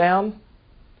touch down,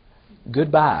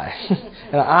 goodbye.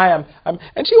 And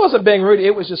and she wasn't being rude.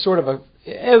 It was just sort of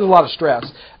it was a lot of stress.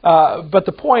 But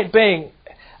the point being,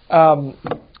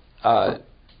 I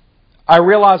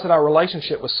realized that our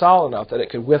relationship was solid enough that it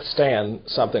could withstand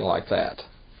something like that.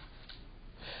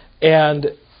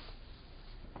 And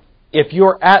if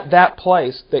you're at that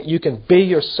place that you can be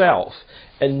yourself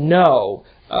and know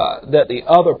that the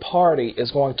other party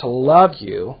is going to love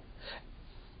you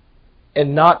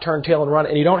and not turn tail and run,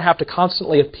 and you don't have to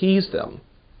constantly appease them.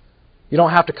 You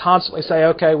don't have to constantly say,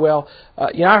 okay, well,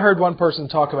 I heard one person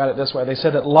talk about it this way. They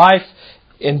said that life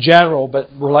in general, but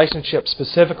relationships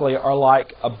specifically, are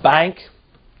like a bank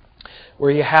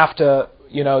where you have to,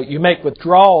 you make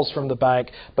withdrawals from the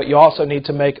bank, but you also need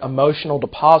to make emotional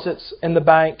deposits in the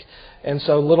bank. And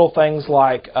so little things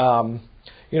like,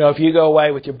 if you go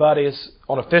away with your buddies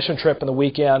on a fishing trip in the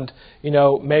weekend,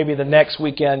 maybe the next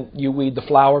weekend you weed the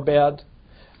flower bed.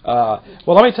 Well,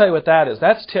 let me tell you what that is.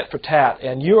 That's tit for tat,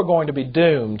 and you are going to be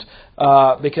doomed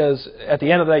because at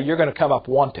the end of the day, you're going to come up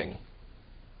wanting.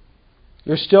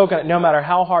 You're still going to, no matter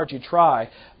how hard you try,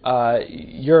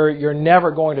 you're never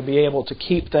going to be able to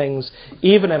keep things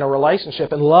even in a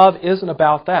relationship. And love isn't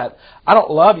about that. I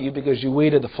don't love you because you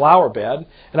weeded the flower bed,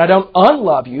 and I don't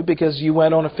unlove you because you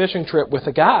went on a fishing trip with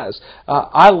the guys.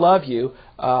 I love you,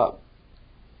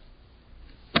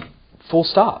 full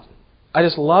stop. I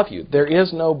just love you. There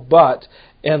is no but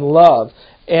in love.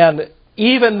 And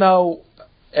even though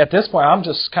at this point, I'm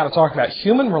just kind of talking about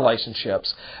human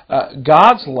relationships.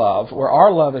 God's love, where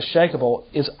our love is shakable,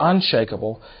 is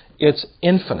unshakable. It's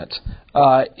infinite.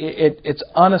 It's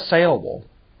unassailable.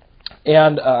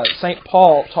 And St.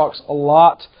 Paul talks a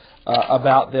lot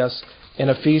about this in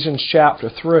Ephesians chapter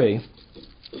 3,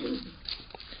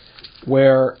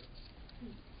 where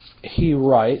he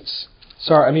writes,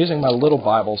 sorry, I'm using my little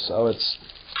Bible, so it's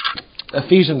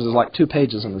Ephesians is like 2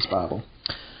 pages in this Bible.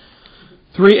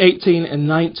 3:18 and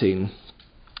 19.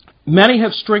 Many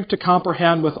have strength to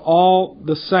comprehend with all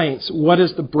the saints what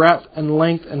is the breadth and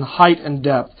length and height and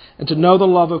depth, and to know the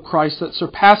love of Christ that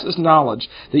surpasses knowledge,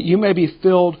 that you may be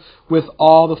filled with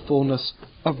all the fullness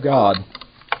of God.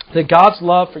 That God's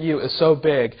love for you is so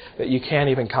big that you can't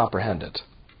even comprehend it.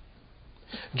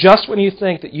 Just when you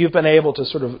think that you've been able to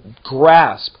sort of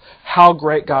grasp how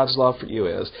great God's love for you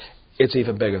is, it's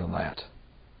even bigger than that.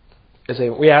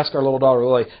 We ask our little daughter,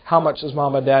 Lily, how much does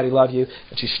Mama and Daddy love you?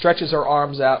 And she stretches her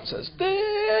arms out and says,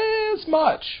 this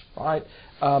much. Right?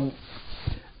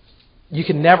 You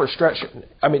can never stretch.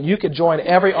 You could join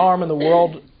every arm in the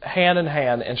world hand in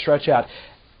hand and stretch out.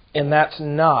 And that's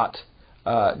not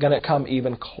going to come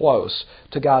even close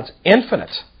to God's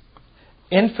infinite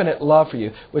love for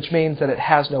you, which means that it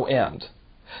has no end.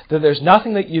 That there's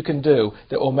nothing that you can do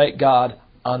that will make God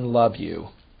unlove you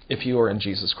if you are in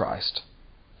Jesus Christ.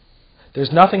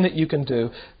 There's nothing that you can do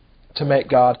to make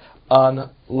God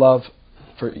unlove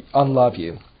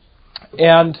you.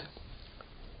 And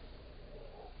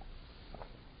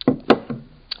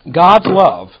God's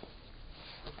love,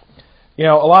 a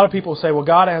lot of people say, well,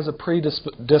 God has a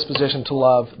predisposition to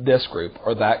love this group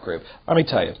or that group. Let me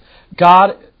tell you,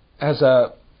 God has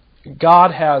a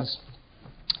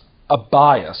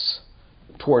bias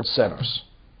towards sinners.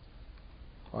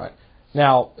 All right.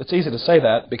 Now, it's easy to say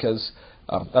that because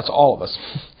that's all of us.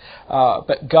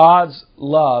 But God's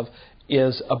love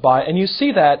is a bias. And you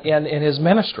see that in His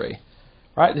ministry.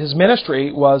 Right? His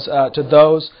ministry was to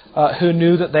those who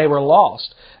knew that they were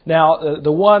lost. Now,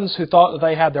 the ones who thought that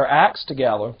they had their acts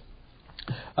together,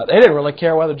 they didn't really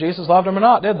care whether Jesus loved them or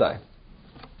not, did they?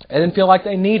 They didn't feel like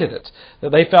they needed it.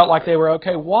 That they felt like they were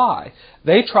okay. Why?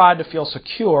 They tried to feel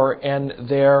secure in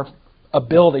their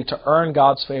ability to earn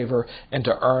God's favor and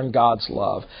to earn God's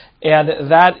love. And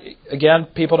that, again,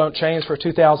 people don't change for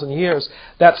 2,000 years.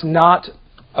 That's not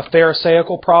a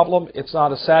Pharisaical problem. It's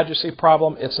not a Sadducee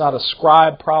problem. It's not a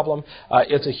scribe problem.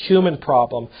 It's a human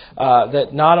problem that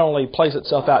not only plays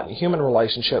itself out in human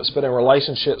relationships, but in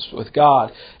relationships with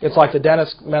God. It's like the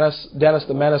Dennis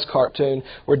the Menace cartoon,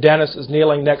 where Dennis is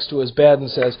kneeling next to his bed and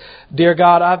says, "Dear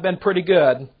God, I've been pretty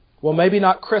good. Well, maybe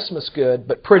not Christmas good,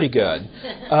 but pretty good."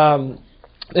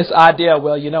 This idea,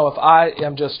 well, if I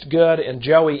am just good and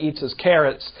Joey eats his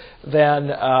carrots,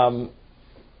 then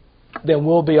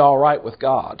we'll be all right with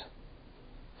God.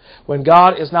 When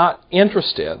God is not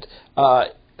interested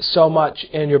so much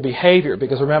in your behavior,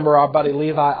 because remember our buddy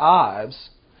Levi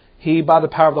Ives, he, by the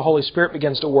power of the Holy Spirit,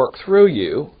 begins to work through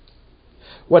you.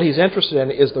 What He's interested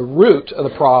in is the root of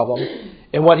the problem,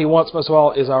 and what He wants most of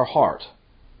all is our heart.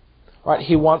 Right?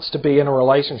 He wants to be in a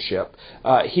relationship.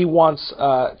 He wants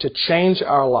to change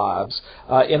our lives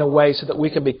in a way so that we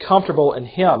can be comfortable in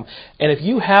Him. And if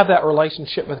you have that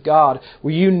relationship with God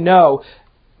where you know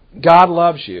God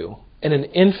loves you in an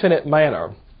infinite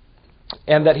manner,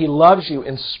 and that He loves you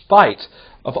in spite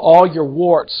of all your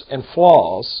warts and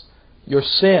flaws, your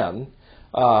sin,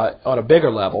 on a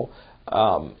bigger level,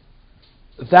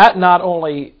 that not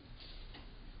only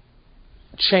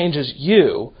changes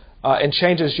you and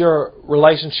changes your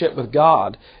relationship with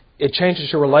God, it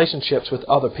changes your relationships with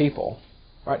other people.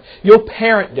 Right? You'll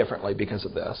parent differently because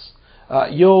of this.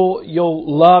 You'll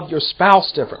love your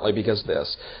spouse differently because of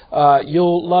this.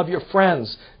 You'll love your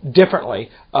friends differently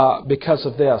because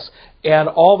of this. And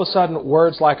all of a sudden,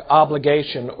 words like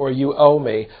obligation or you owe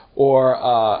me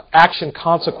or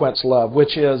action-consequence love,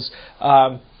 which is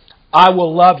I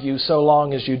will love you so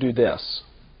long as you do this.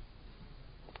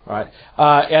 Right?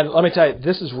 And let me tell you,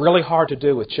 this is really hard to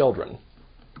do with children.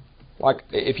 Like,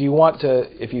 if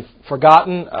you've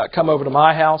forgotten, come over to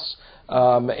my house.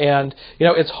 And,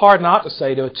 it's hard not to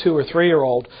say to a 2 or 3 year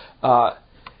old,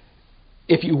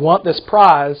 if you want this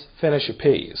prize, finish your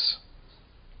peas.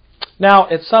 Now,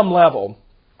 at some level,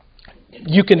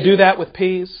 you can do that with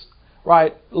peas,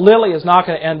 right? Lily is not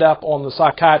going to end up on the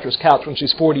psychiatrist's couch when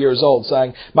she's 40 years old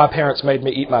saying, my parents made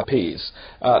me eat my peas.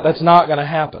 That's not going to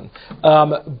happen.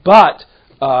 But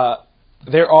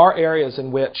there are areas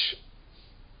in which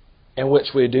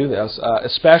we do this,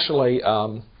 especially...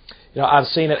 I've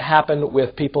seen it happen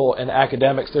with people in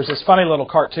academics. There's this funny little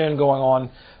cartoon going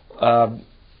on,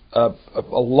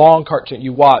 a long cartoon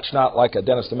you watch, not like a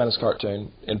Dennis the Menace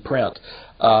cartoon in print.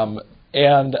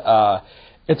 And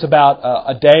it's about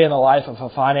a day in the life of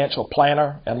a financial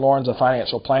planner, and Lauren's a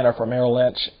financial planner for Merrill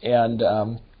Lynch. And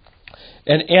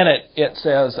in it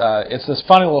says, it's this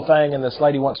funny little thing, and this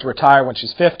lady wants to retire when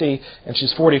she's 50, and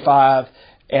she's 45,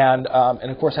 and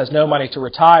of course has no money to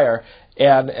retire.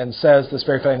 And says this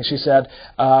very thing. She said,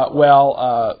 I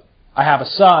have a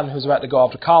son who's about to go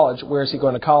off to college. Where is he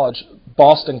going to college?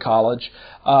 Boston College.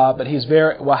 But he's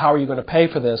how are you going to pay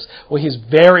for this? Well, he's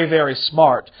very, very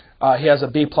smart. He has a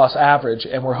B+ average,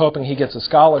 and we're hoping he gets a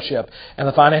scholarship. And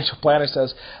the financial planner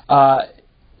says,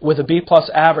 with a B+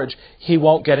 average, he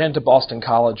won't get into Boston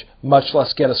College, much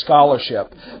less get a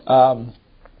scholarship. And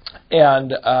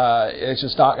it's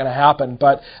just not going to happen.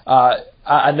 But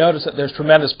I notice that there's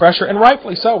tremendous pressure, and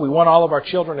rightfully so. We want all of our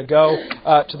children to go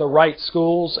to the right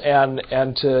schools and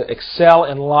to excel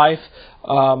in life.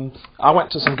 I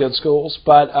went to some good schools,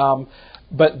 but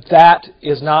that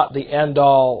is not the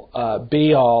end-all,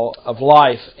 be-all of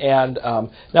life. And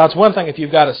now it's one thing if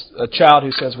you've got a child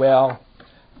who says, well,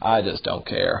 I just don't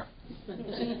care.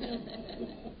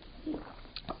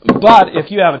 But if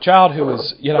you have a child who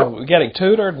is, getting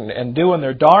tutored and doing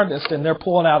their darndest, and they're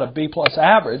pulling out a B+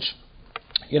 average,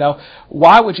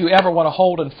 why would you ever want to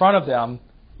hold in front of them,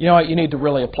 you need to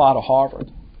really apply to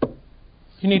Harvard.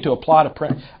 You need to apply to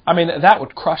print. I mean, that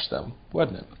would crush them,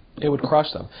 wouldn't it? It would crush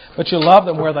them. But you love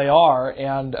them where they are,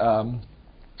 and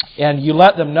you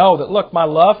let them know that, look, my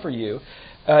love for you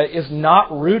is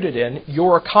not rooted in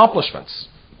your accomplishments.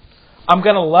 I'm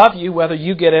going to love you whether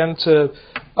you get into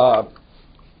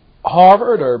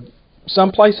Harvard or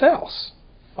someplace else.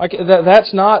 Like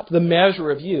that's not the measure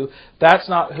of you. That's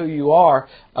not who you are.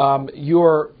 That's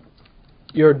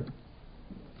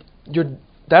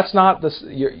not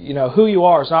who you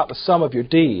are is not the sum of your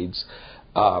deeds,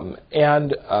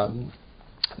 and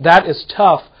that is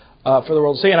tough for the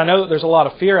world to see. And I know that there's a lot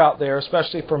of fear out there,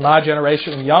 especially for my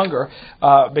generation and younger,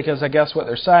 because I guess what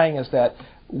they're saying is that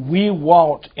we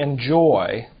won't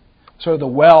enjoy sort of the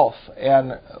wealth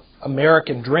and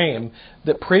American dream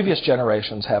that previous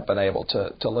generations have been able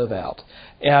to live out.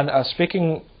 And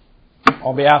speaking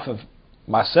on behalf of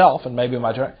myself and maybe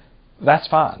my generation, that's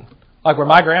fine. Like where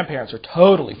my grandparents are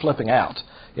totally flipping out.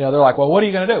 They're like, well, what are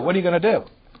you going to do? What are you going to do?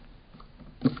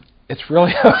 It's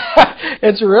really,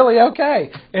 it's really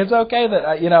okay. It's okay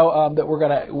that that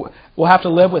we'll have to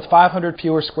live with 500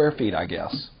 fewer square feet, I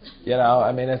guess.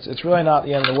 I mean, it's really not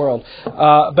the end of the world.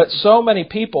 But so many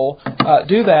people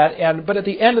do that, but at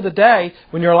the end of the day,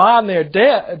 when you're lying there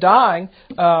dying,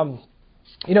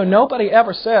 nobody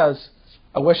ever says,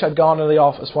 "I wish I'd gone to the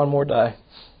office one more day."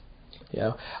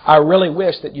 I really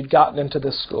wish that you'd gotten into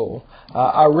this school.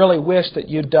 I really wish that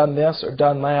you'd done this or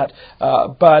done that.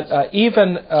 But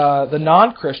even the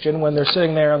non-Christian, when they're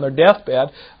sitting there on their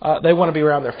deathbed, they want to be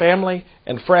around their family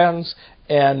and friends.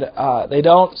 And they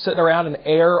don't sit around and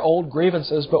air old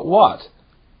grievances, but what?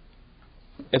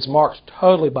 It's marked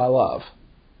totally by love.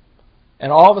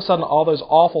 And all of a sudden, all those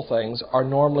awful things are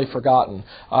normally forgotten.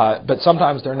 But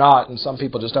sometimes they're not, and some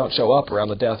people just don't show up around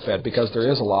the deathbed because there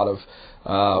is a lot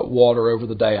of water over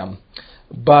the dam.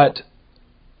 But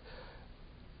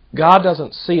God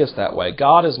doesn't see us that way.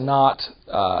 God is not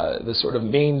the sort of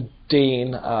mean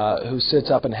dean who sits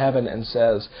up in heaven and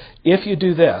says, if you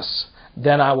do this,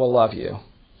 then I will love you.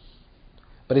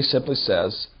 But He simply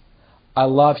says, I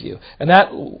love you. And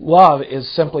that love is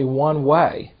simply one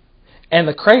way. And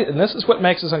this is what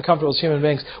makes us uncomfortable as human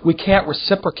beings. We can't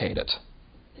reciprocate it.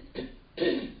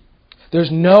 There's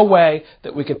no way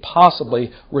that we could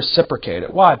possibly reciprocate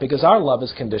it. Why? Because our love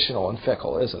is conditional and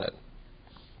fickle, isn't it?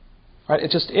 Right?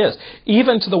 It just is.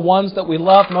 Even to the ones that we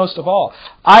love most of all.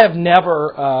 I have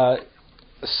never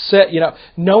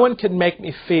no one can make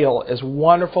me feel as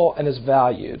wonderful and as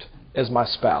valued as my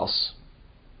spouse.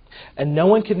 And no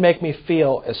one can make me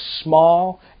feel as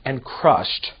small and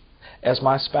crushed as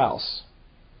my spouse.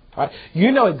 Right?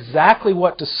 You know exactly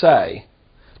what to say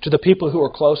to the people who are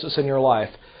closest in your life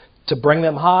to bring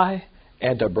them high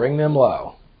and to bring them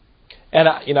low. And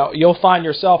you'll find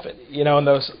yourself in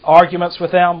those arguments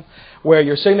with them where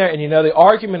you're sitting there and the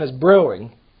argument is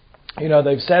brewing.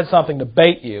 They've said something to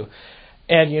bait you.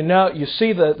 And you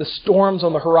see the storms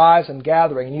on the horizon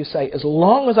gathering, and you say, as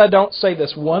long as I don't say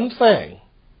this one thing,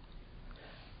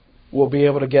 we'll be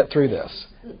able to get through this.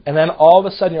 And then all of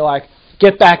a sudden you're like,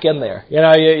 get back in there.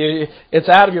 It's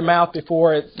out of your mouth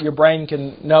before your brain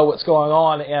can know what's going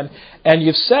on, and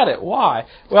you've said it. Why?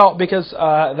 Well, because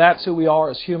that's who we are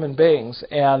as human beings.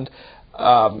 And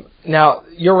now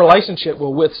your relationship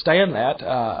will withstand that,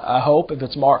 I hope, if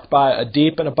it's marked by a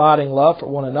deep and abiding love for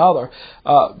one another.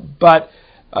 But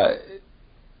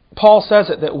Paul says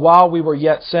it that while we were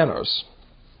yet sinners,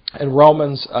 in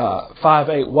Romans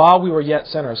 5:8, while we were yet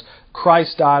sinners,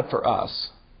 Christ died for us.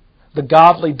 The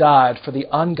godly died for the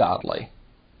ungodly.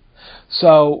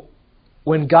 So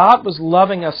when God was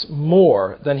loving us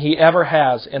more than He ever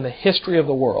has in the history of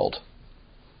the world,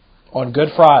 on Good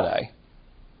Friday,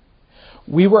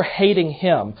 we were hating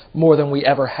Him more than we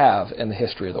ever have in the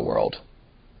history of the world.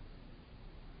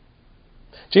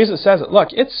 Jesus says it. Look,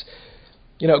 it's,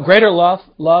 greater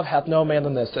love hath no man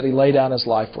than this, that He lay down His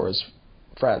life for His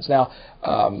friends. Now,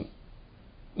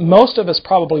 most of us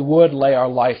probably would lay our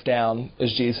life down,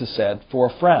 as Jesus said, for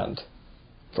a friend,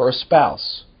 for a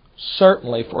spouse,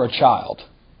 certainly for a child.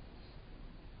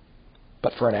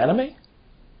 But for an enemy?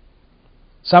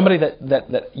 Somebody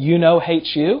that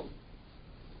hates you?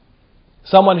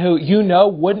 Someone who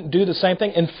wouldn't do the same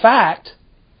thing? In fact,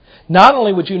 not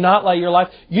only would you not lay your life,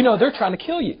 they're trying to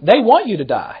kill you. They want you to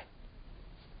die.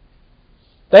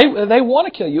 They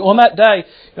want to kill you. On that day,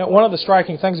 one of the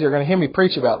striking things, you're going to hear me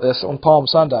preach about this on Palm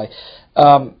Sunday,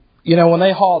 when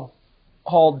they hauled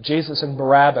Jesus and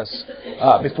Barabbas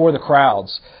before the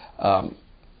crowds,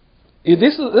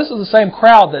 this is the same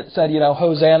crowd that said,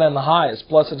 Hosanna in the highest,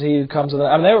 blessed is He who comes in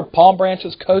the... they were palm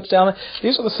branches, coats down there.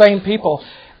 These are the same people.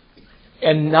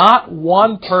 And not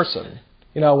one person,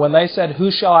 when they said,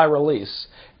 who shall I release?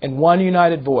 In one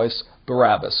united voice,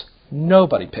 Barabbas.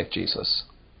 Nobody picked Jesus.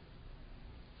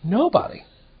 Nobody.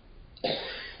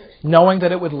 Knowing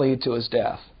that it would lead to His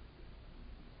death.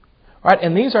 Right?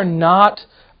 And these are not,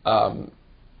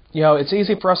 it's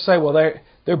easy for us to say, well,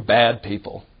 they're bad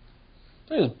people.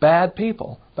 They're just bad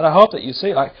people. But I hope that you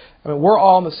see, we're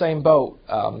all in the same boat.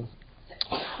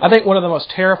 I think one of the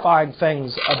most terrifying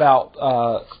things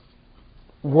about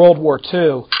World War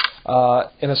II,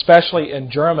 and especially in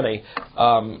Germany,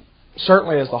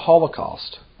 certainly is the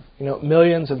Holocaust.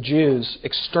 Millions of Jews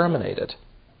exterminated.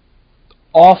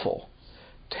 Awful.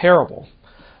 Terrible.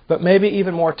 But maybe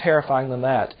even more terrifying than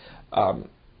that, an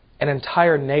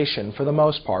entire nation, for the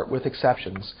most part, with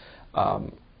exceptions,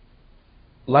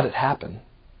 let it happen.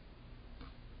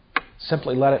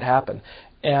 Simply let it happen.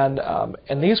 And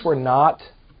these were not...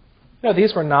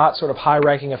 these were not sort of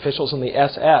high-ranking officials in the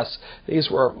SS. These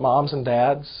were moms and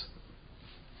dads,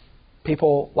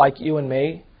 people like you and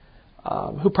me,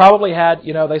 who probably had,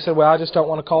 they said, well, I just don't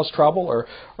want to cause trouble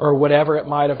or whatever it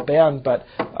might have been. But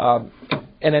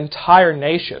an entire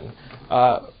nation,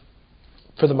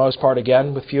 for the most part,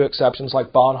 again, with few exceptions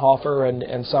like Bonhoeffer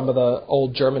and some of the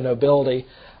old German nobility,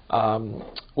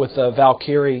 with the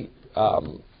Valkyrie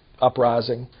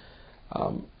uprising,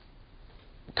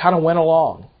 kind of went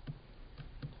along.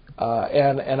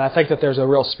 And I think that there's a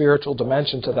real spiritual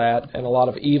dimension to that and a lot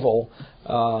of evil,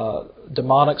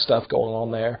 demonic stuff going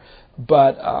on there.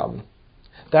 But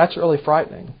that's really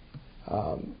frightening.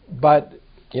 But,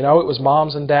 it was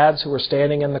moms and dads who were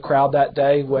standing in the crowd that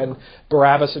day when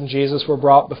Barabbas and Jesus were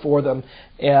brought before them.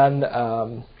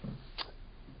 And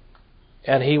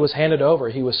And he was handed over.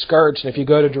 He was scourged. And if you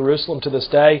go to Jerusalem to this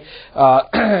day,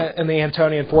 in the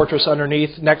Antonian fortress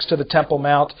underneath, next to the Temple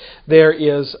Mount, there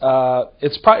is, most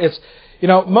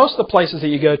of the places that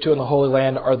you go to in the Holy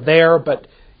Land are there, but,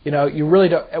 you really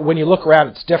don't, when you look around,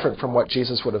 it's different from what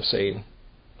Jesus would have seen.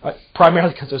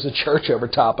 Primarily because there's a church over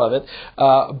top of it.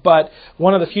 But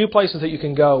one of the few places that you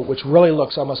can go, which really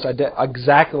looks almost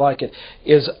exactly like it,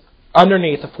 is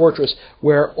underneath the fortress,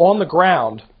 where on the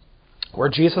ground, where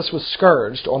Jesus was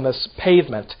scourged on this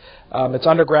pavement, it's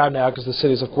underground now because the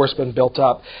city's, of course, been built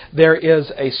up. There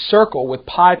is a circle with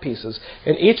pie pieces,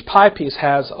 and each pie piece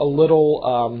has a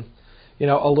little,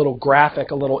 a little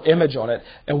graphic, a little image on it,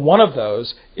 and one of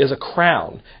those is a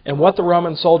crown. And what the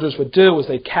Roman soldiers would do is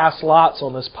they'd cast lots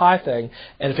on this pie thing,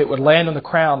 and if it would land on the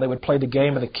crown, they would play the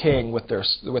game of the king with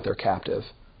their captive.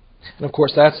 And of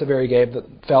course, that's the very game that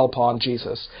fell upon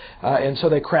Jesus. And so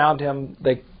they crowned him.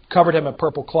 They covered him in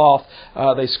purple cloth,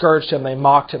 they scourged him, they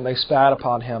mocked him, they spat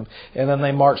upon him, and then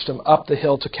they marched him up the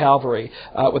hill to Calvary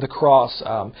with a cross.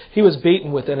 He was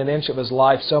beaten within an inch of his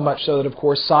life, so much so that, of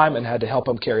course, Simon had to help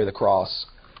him carry the cross.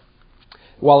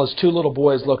 While his two little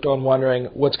boys looked on wondering,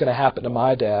 what's going to happen to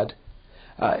my dad?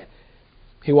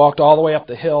 He walked all the way up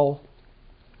the hill.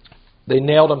 They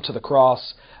nailed him to the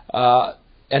cross,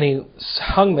 and he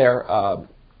hung there,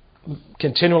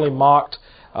 continually mocked,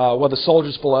 while the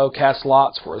soldiers below cast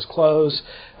lots for his clothes.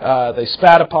 They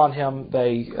spat upon him,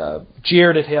 they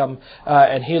jeered at him,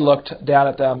 and he looked down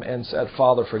at them and said,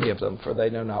 Father, forgive them, for they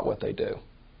know not what they do.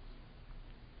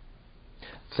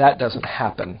 That doesn't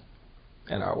happen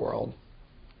in our world.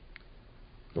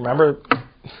 Remember,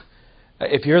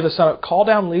 if you're the son of, call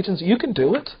down legions, you can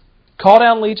do it. Call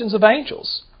down legions of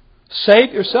angels.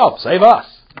 Save yourself, save us.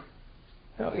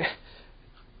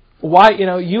 Why,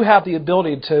 you have the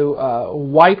ability to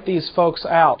wipe these folks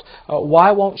out.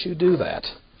 Why won't you do that?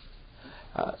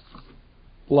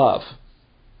 Love.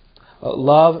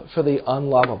 Love for the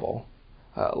unlovable.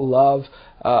 Love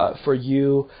for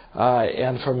you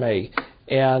and for me.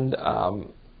 And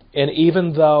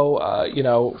even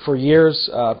though, for years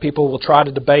people will try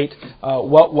to debate who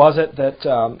was it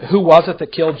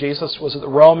that killed Jesus? Was it the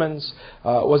Romans?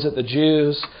 Was it the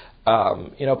Jews?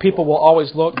 People will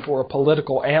always look for a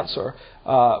political answer,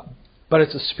 but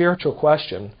it's a spiritual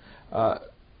question.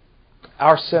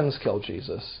 Our sins killed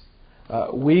Jesus.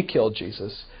 We killed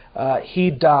Jesus.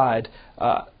 He died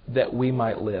that we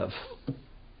might live.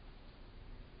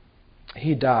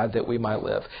 He died that we might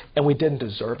live. And we didn't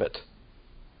deserve it.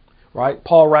 Right?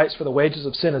 Paul writes, for the wages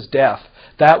of sin is death.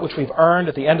 That which we've earned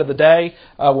at the end of the day,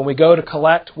 when we go to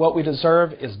collect what we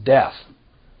deserve, is death.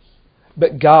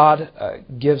 But God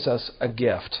gives us a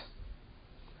gift.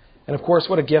 And of course,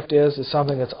 what a gift is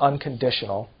something that's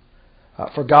unconditional.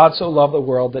 For God so loved the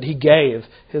world that He gave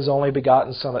His only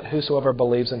begotten Son, that whosoever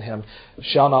believes in Him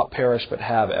shall not perish but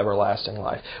have everlasting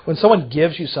life. When someone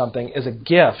gives you something as a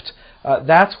gift,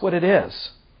 that's what it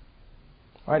is.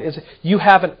 Right? You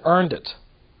haven't earned it.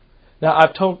 Now,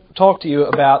 I've talked to you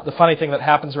about the funny thing that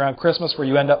happens around Christmas where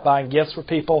you end up buying gifts for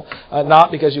people, not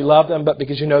because you love them, but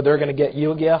because you know they're going to get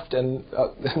you a gift. And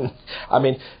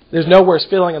there's no worse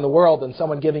feeling in the world than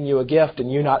someone giving you a gift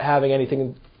and you not having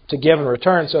anything to give in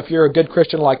return. So if you're a good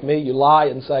Christian like me, you lie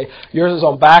and say, yours is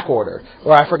on back order,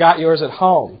 or I forgot yours at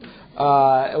home,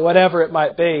 whatever it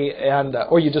might be, and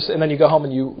then you go home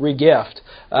and you re-gift.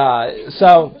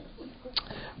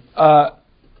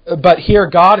 But here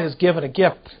God has given a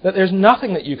gift that there's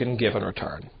nothing that you can give in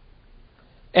return.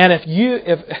 And if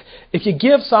you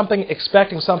give something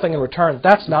expecting something in return,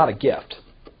 that's not a gift.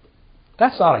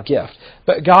 That's not a gift.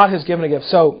 But God has given a gift.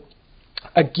 So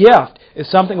a gift is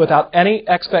something without any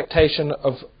expectation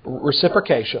of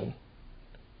reciprocation.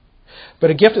 But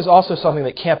a gift is also something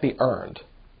that can't be earned.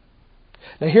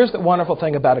 Now here's the wonderful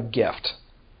thing about a gift.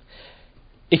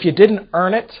 If you didn't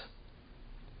earn it,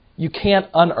 you can't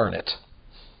unearn it.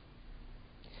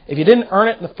 If you didn't earn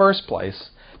it in the first place,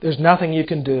 there's nothing you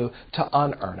can do to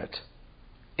unearn it.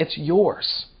 It's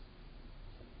yours.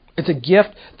 It's a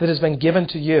gift that has been given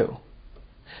to you.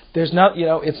 There's not,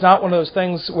 it's not one of those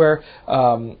things where,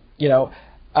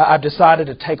 I've decided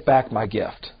to take back my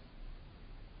gift.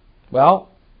 Well,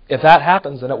 if that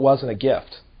happens, then it wasn't a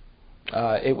gift.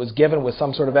 It was given with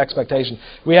some sort of expectation.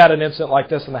 We had an incident like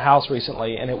this in the house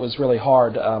recently, and it was really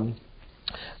hard.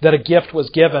 That a gift was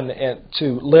given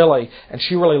to Lily, and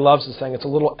she really loves this thing. It's a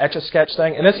little Etch-a-Sketch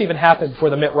thing, and this even happened before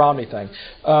the Mitt Romney thing.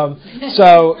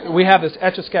 So we have this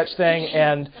Etch-a-Sketch thing,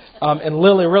 and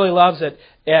Lily really loves it,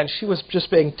 and she was just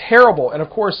being terrible. And of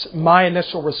course, my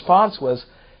initial response was,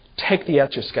 take the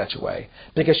Etch-a-Sketch away,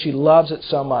 because she loves it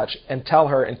so much, and tell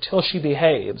her until she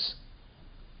behaves,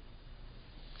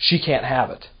 she can't have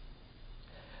it.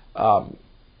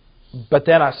 But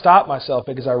then I stopped myself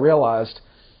because I realized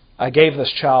I gave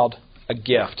this child a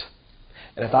gift.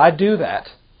 And if I do that,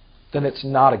 then it's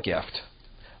not a gift.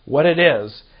 What it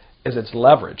is it's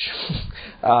leverage.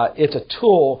 It's a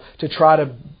tool to try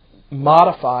to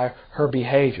modify her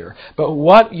behavior. But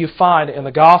what you find in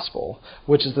the gospel,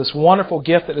 which is this wonderful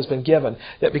gift that has been given,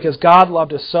 that because God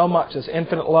loved us so much, this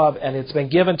infinite love, and it's been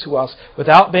given to us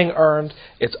without being earned,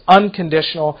 it's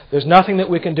unconditional, there's nothing that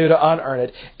we can do to unearn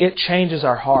it, it changes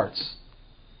our hearts.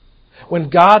 When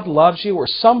God loves you or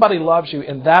somebody loves you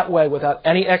in that way without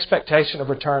any expectation of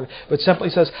return, but simply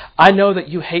says, I know that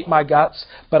you hate my guts,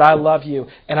 but I love you,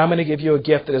 and I'm going to give you a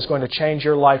gift that is going to change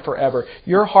your life forever,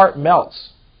 your heart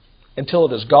melts until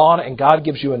it is gone, and God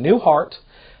gives you a new heart,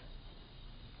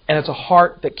 and it's a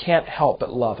heart that can't help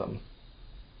but love Him.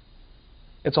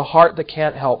 It's a heart that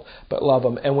can't help but love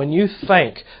Him. And when you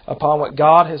think upon what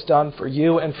God has done for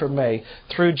you and for me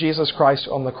through Jesus Christ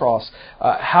on the cross,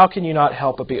 how can you not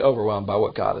help but be overwhelmed by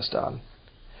what God has done?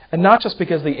 And not just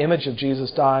because of the image of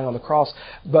Jesus dying on the cross,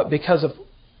 but because of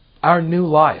our new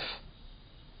life.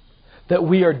 That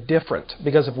we are different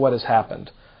because of what has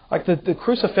happened. Like the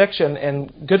crucifixion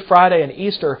and Good Friday and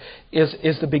Easter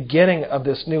is the beginning of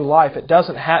this new life. It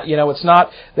doesn't have, it's not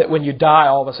that when you die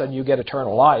all of a sudden you get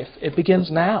eternal life. It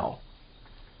begins now.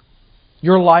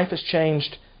 Your life has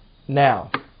changed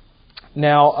now.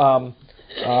 Now,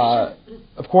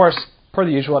 of course, per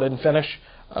the usual, I didn't finish.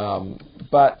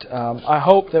 But I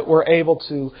hope that we're able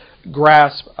to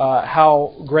grasp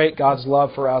how great God's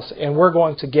love for us. And we're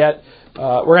going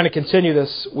to continue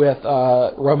this with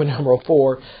Roman numeral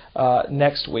 4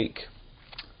 next week.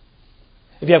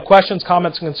 If you have questions,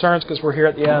 comments, and concerns, because we're here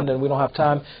at the end and we don't have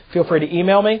time, feel free to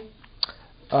email me.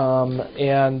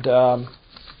 And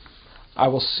I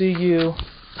will see you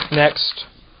next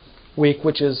week,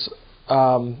 which is,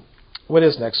 what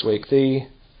is next week?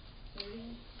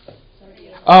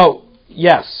 Oh,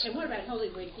 yes. And what about Holy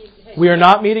Week? We are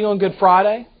not meeting on Good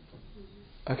Friday.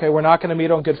 Okay, we're not going to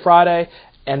meet on Good Friday,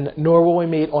 and nor will we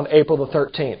meet on April the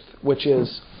 13th, which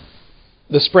is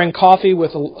the spring coffee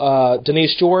with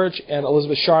Denise George, and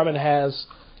Elizabeth Sharman has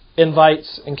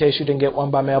invites in case you didn't get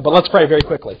one by mail. But let's pray very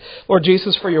quickly. Lord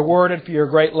Jesus, for your word and for your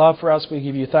great love for us, we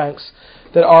give you thanks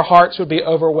that our hearts would be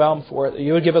overwhelmed for it, that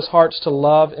you would give us hearts to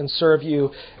love and serve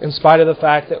you in spite of the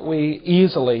fact that we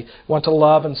easily want to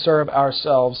love and serve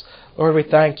ourselves. Lord, we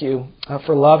thank you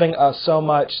for loving us so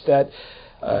much that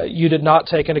you did not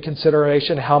take into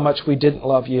consideration how much we didn't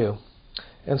love you.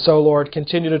 And so, Lord,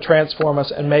 continue to transform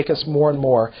us and make us more and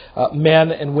more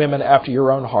men and women after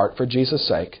your own heart. For Jesus'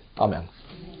 sake, amen.